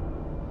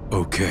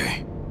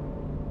 Okay.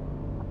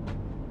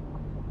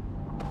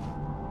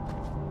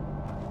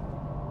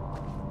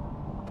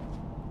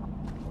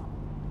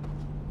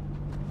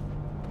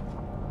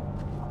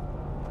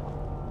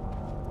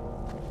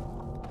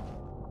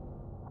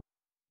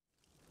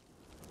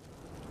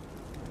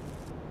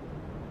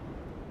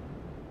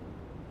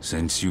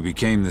 Since you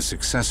became the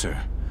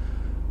successor,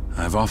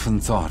 I've often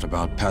thought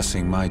about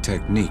passing my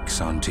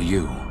techniques on to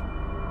you.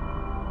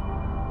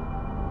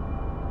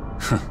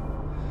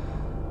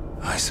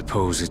 I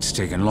suppose it's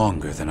taken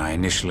longer than I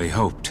initially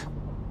hoped.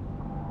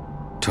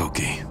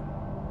 Toki.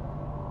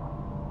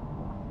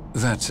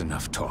 That's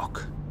enough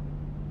talk.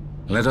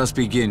 Let us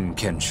begin,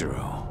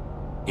 Kenshiro.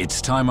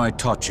 It's time I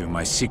taught you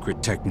my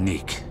secret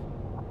technique.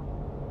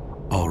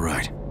 All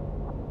right.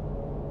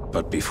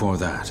 But before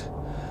that,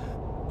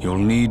 you'll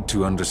need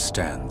to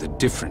understand the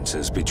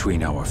differences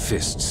between our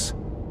fists.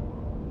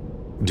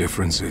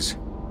 Differences?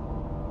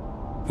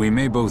 We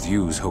may both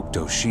use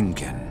Hokuto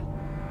Shinken,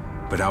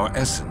 but our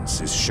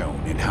essence is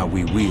shown in how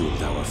we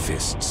wield our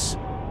fists.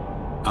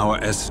 Our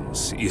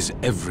essence is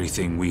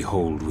everything we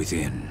hold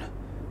within.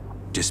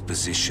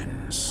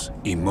 Dispositions,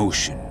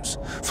 emotions,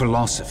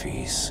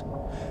 philosophies.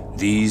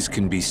 These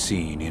can be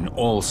seen in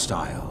all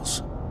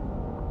styles.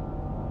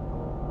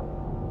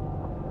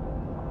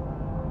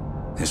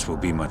 This will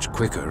be much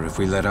quicker if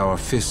we let our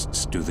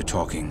fists do the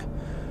talking.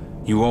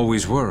 You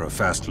always were a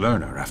fast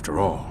learner, after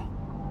all.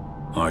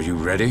 Are you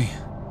ready?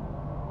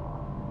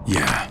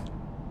 Yeah.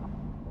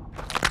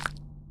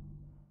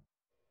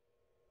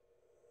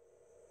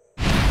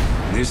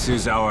 This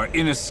is our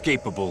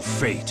inescapable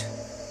fate.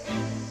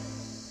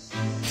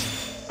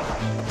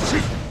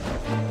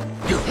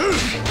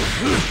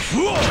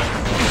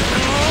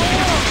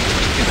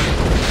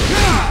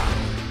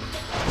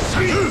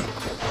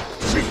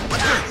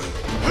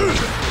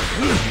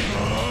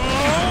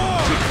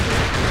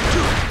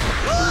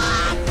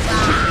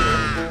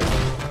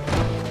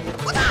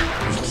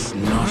 It's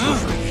not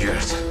over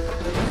yet.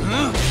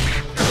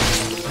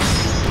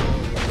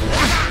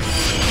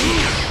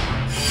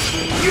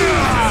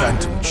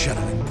 Phantom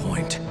channeling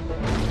point.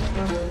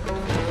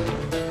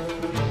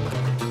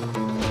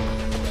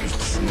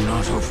 It's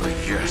not over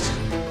yet.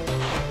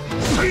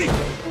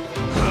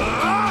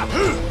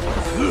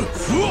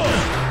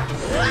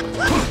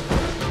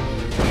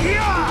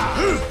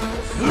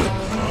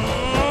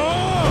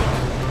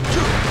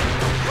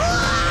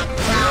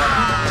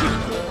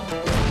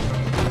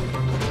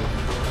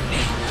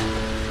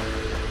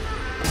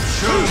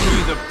 Show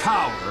me the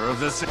power of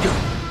the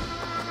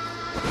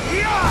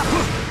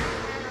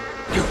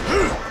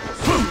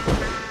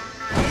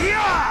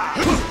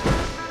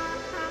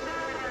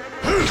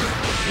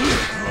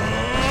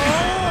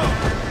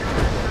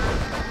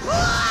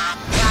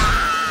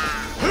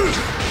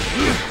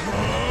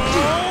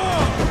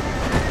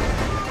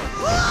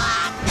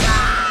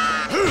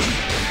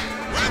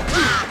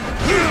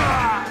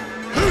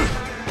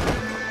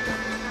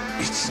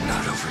It's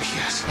not over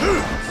yet.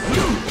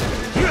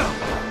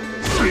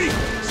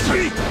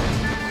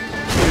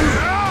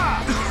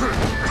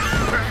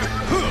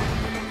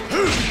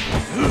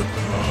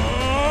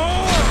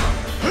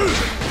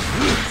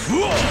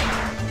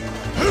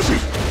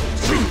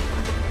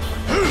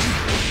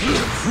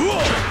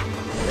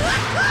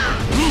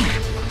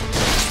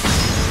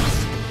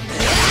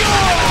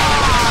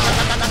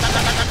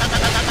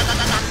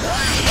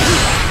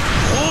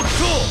 Old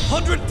Soul,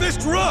 100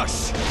 Fist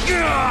Rush!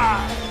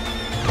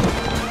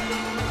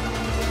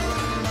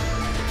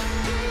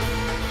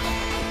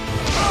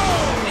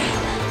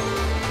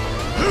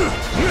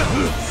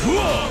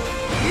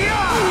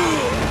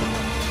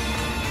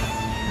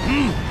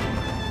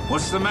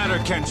 What's the matter,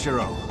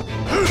 Kenshiro?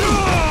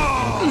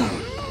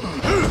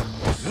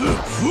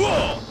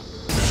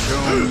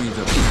 Show me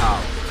the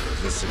power of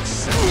the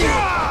success.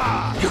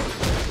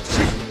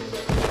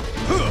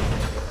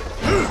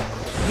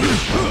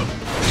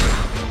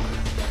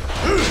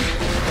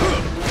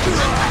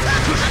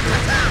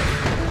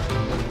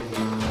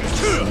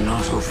 It's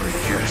not over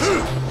yet.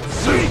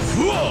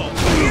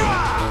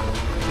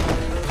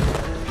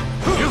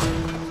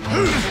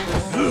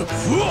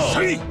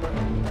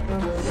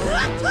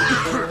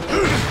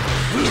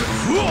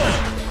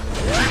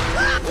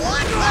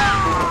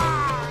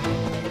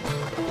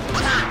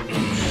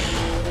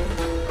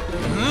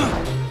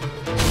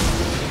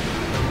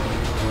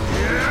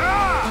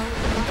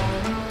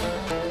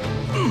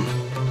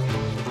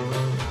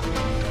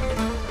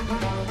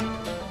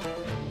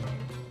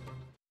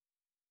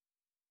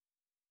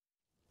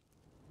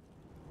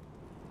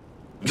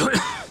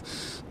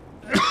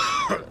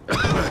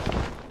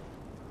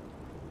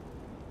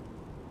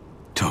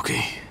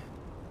 Toki.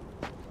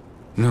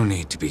 No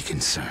need to be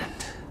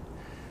concerned.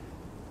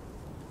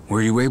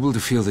 Were you able to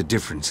feel the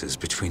differences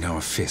between our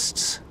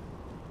fists?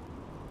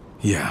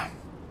 Yeah.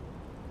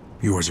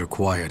 Yours are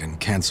quiet and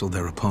cancel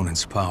their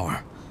opponent's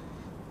power.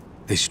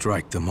 They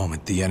strike the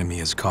moment the enemy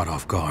is caught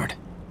off guard.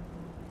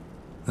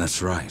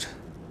 That's right.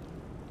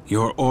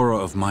 Your aura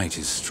of might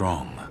is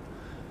strong,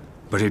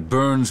 but it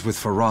burns with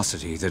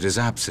ferocity that is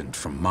absent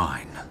from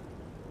mine.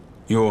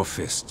 Your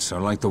fists are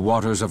like the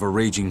waters of a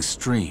raging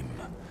stream,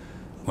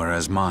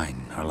 whereas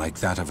mine are like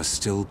that of a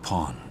still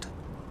pond.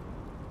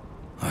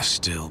 A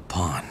still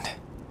pond.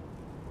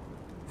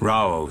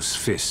 Rao's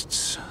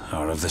fists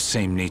are of the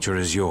same nature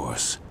as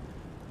yours.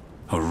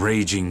 A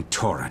raging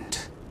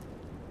torrent.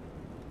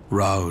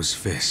 Rao's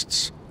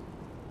fists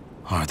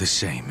are the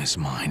same as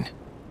mine.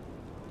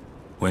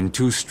 When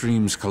two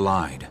streams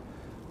collide,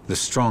 the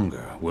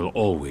stronger will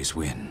always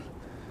win.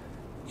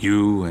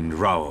 You and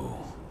Rao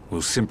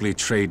will simply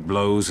trade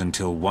blows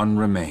until one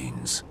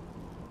remains.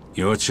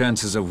 Your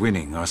chances of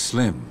winning are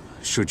slim,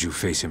 should you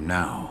face him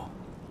now.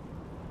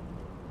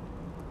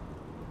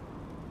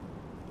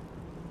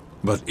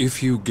 But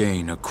if you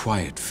gain a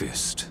quiet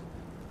fist,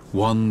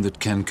 one that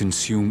can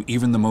consume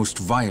even the most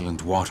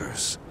violent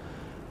waters,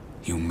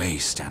 you may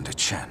stand a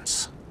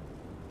chance.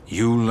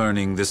 You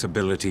learning this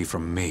ability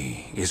from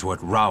me is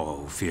what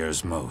Rao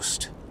fears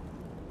most.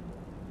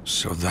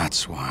 So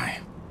that's why.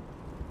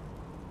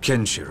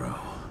 Kenshiro,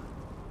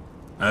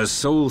 as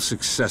sole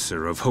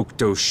successor of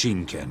Hokuto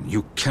Shinken,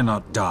 you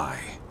cannot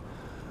die.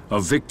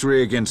 A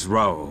victory against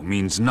Rao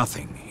means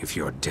nothing if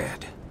you're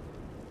dead.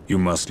 You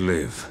must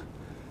live,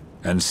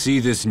 and see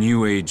this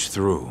new age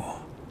through.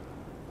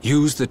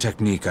 Use the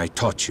technique I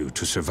taught you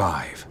to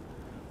survive.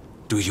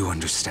 Do you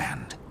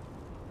understand?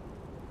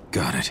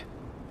 Got it.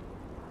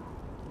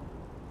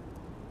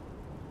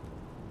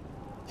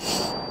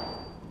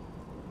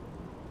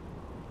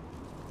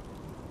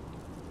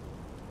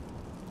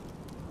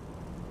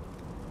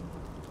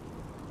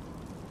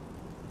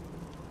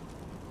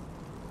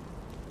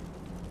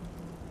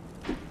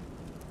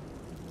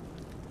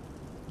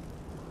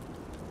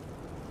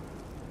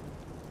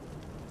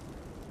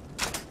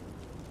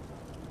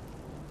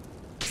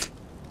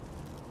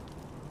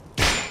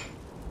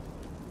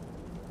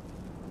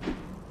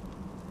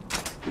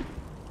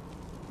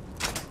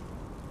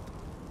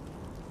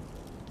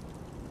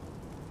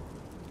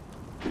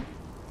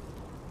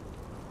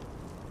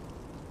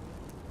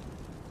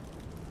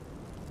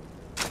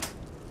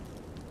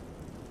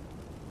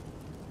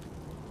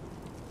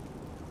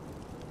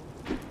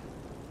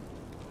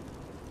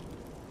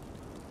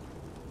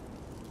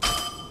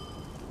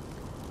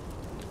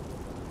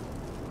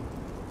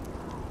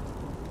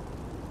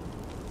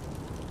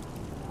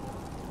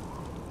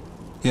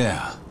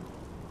 Yeah.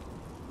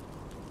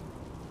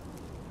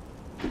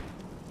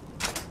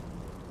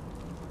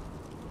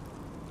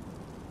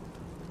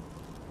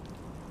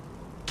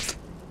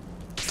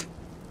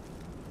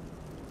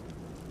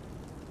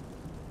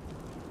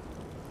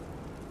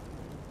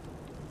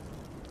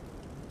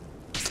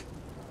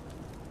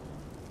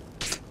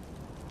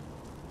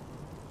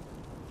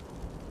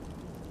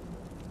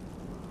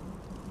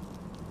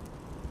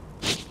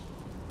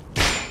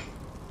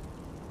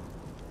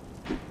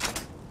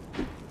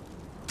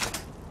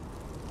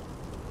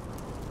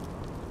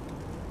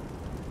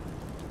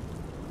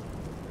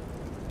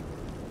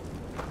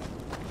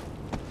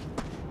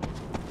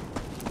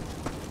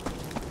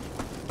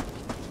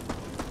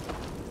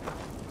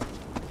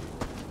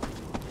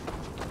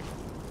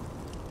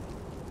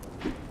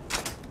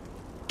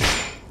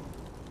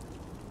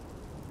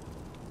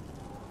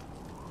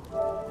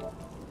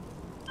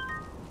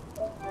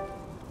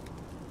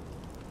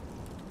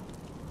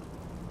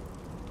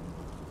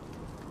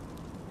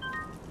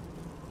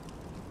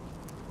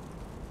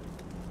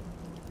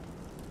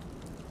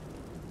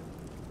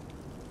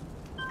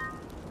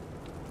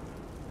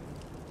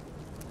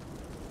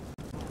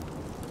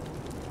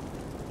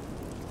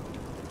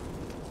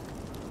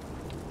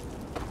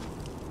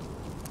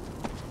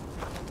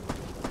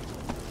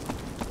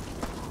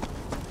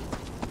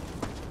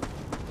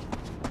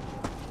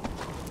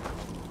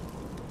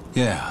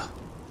 Yeah.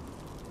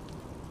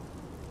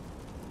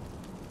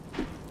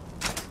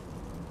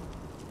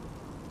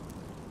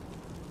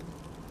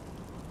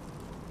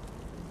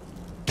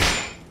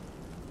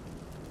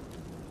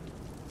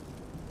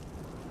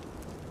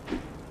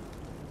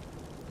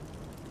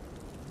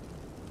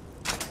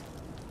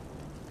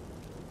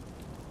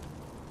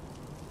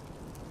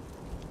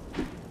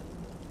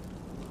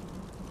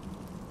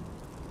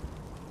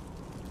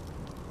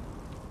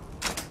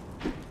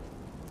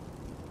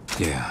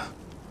 Yeah.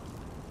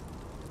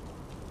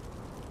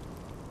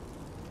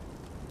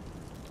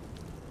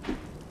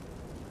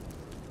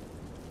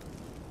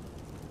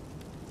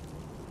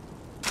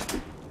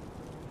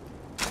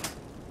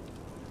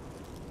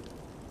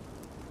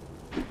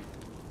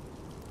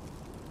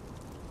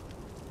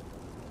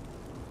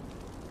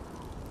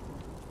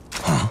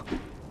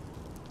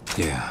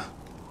 Yeah.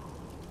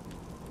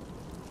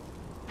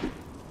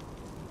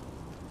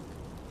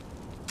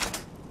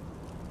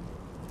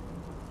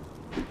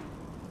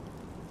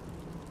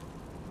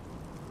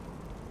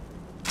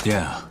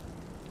 Yeah.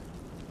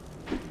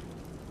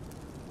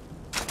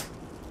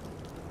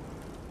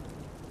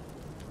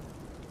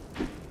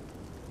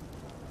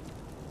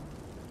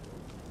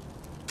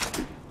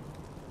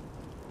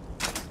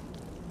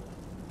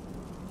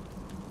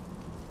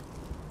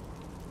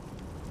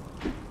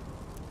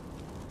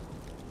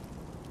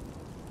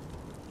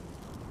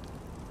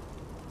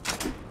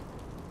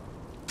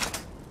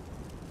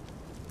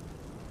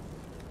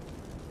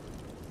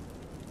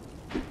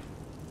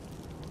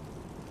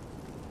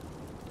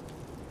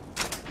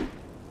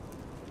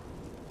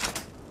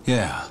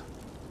 Yeah.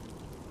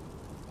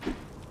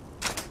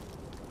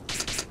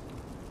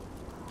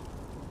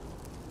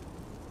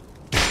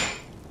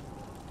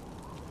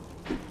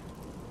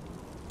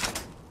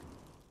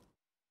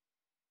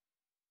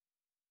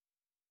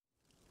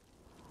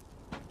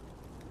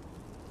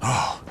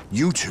 Oh,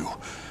 you two.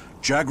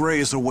 Jagray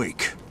is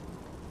awake.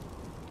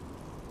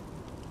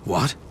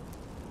 What?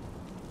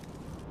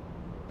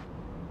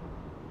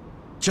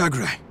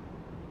 Jagray.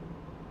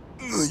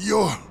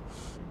 You're...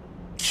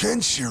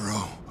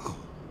 Kenshiro.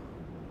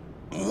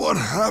 What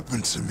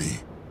happened to me?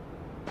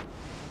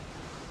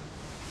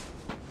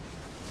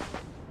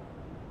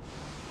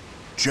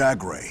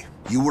 Jagray,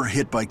 you were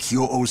hit by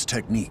Kyo-Oh's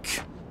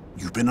technique.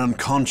 You've been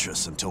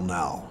unconscious until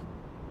now.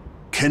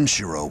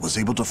 Kenshiro was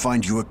able to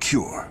find you a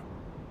cure.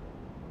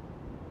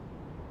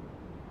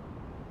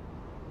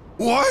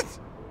 What?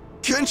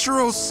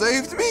 Kenshiro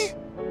saved me?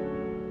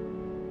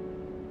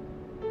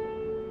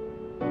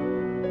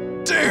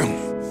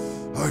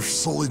 Damn! I've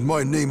sullied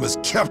my name as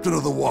Captain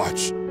of the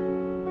Watch.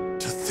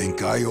 To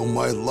think I owe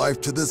my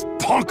life to this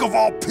punk of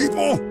all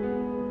people?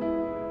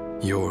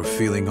 You're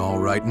feeling all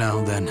right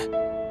now, then?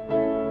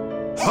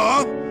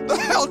 Huh? The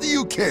hell do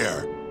you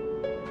care?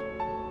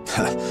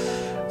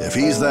 If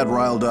he's that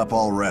riled up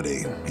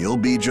already, he'll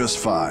be just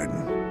fine.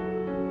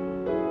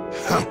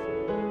 Huh.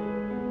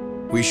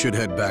 We should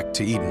head back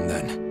to Eden,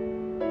 then.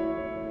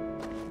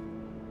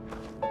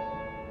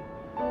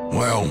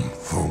 Well,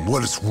 for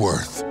what it's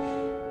worth.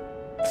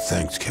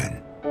 Thanks,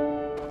 Ken.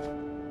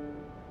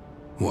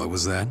 What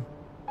was that?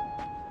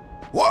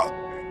 What?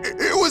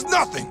 It was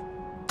nothing!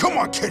 Come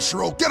on,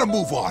 Kenshiro, get a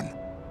move on!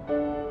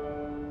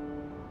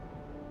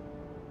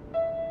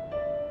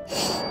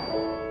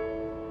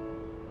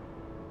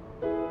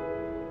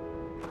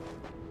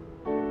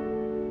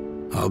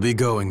 I'll be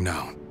going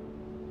now,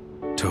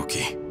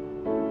 Toki.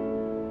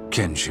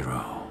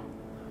 Kenshiro.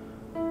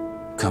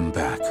 Come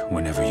back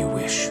whenever you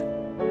wish.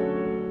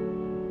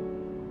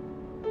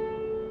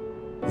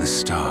 The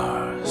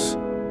stars.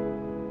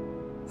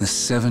 The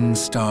 7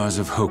 stars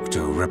of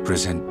Hokuto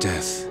represent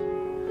death.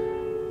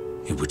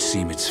 it would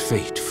seem it's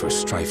fate for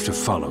strife to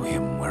follow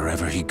him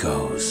wherever he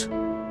goes.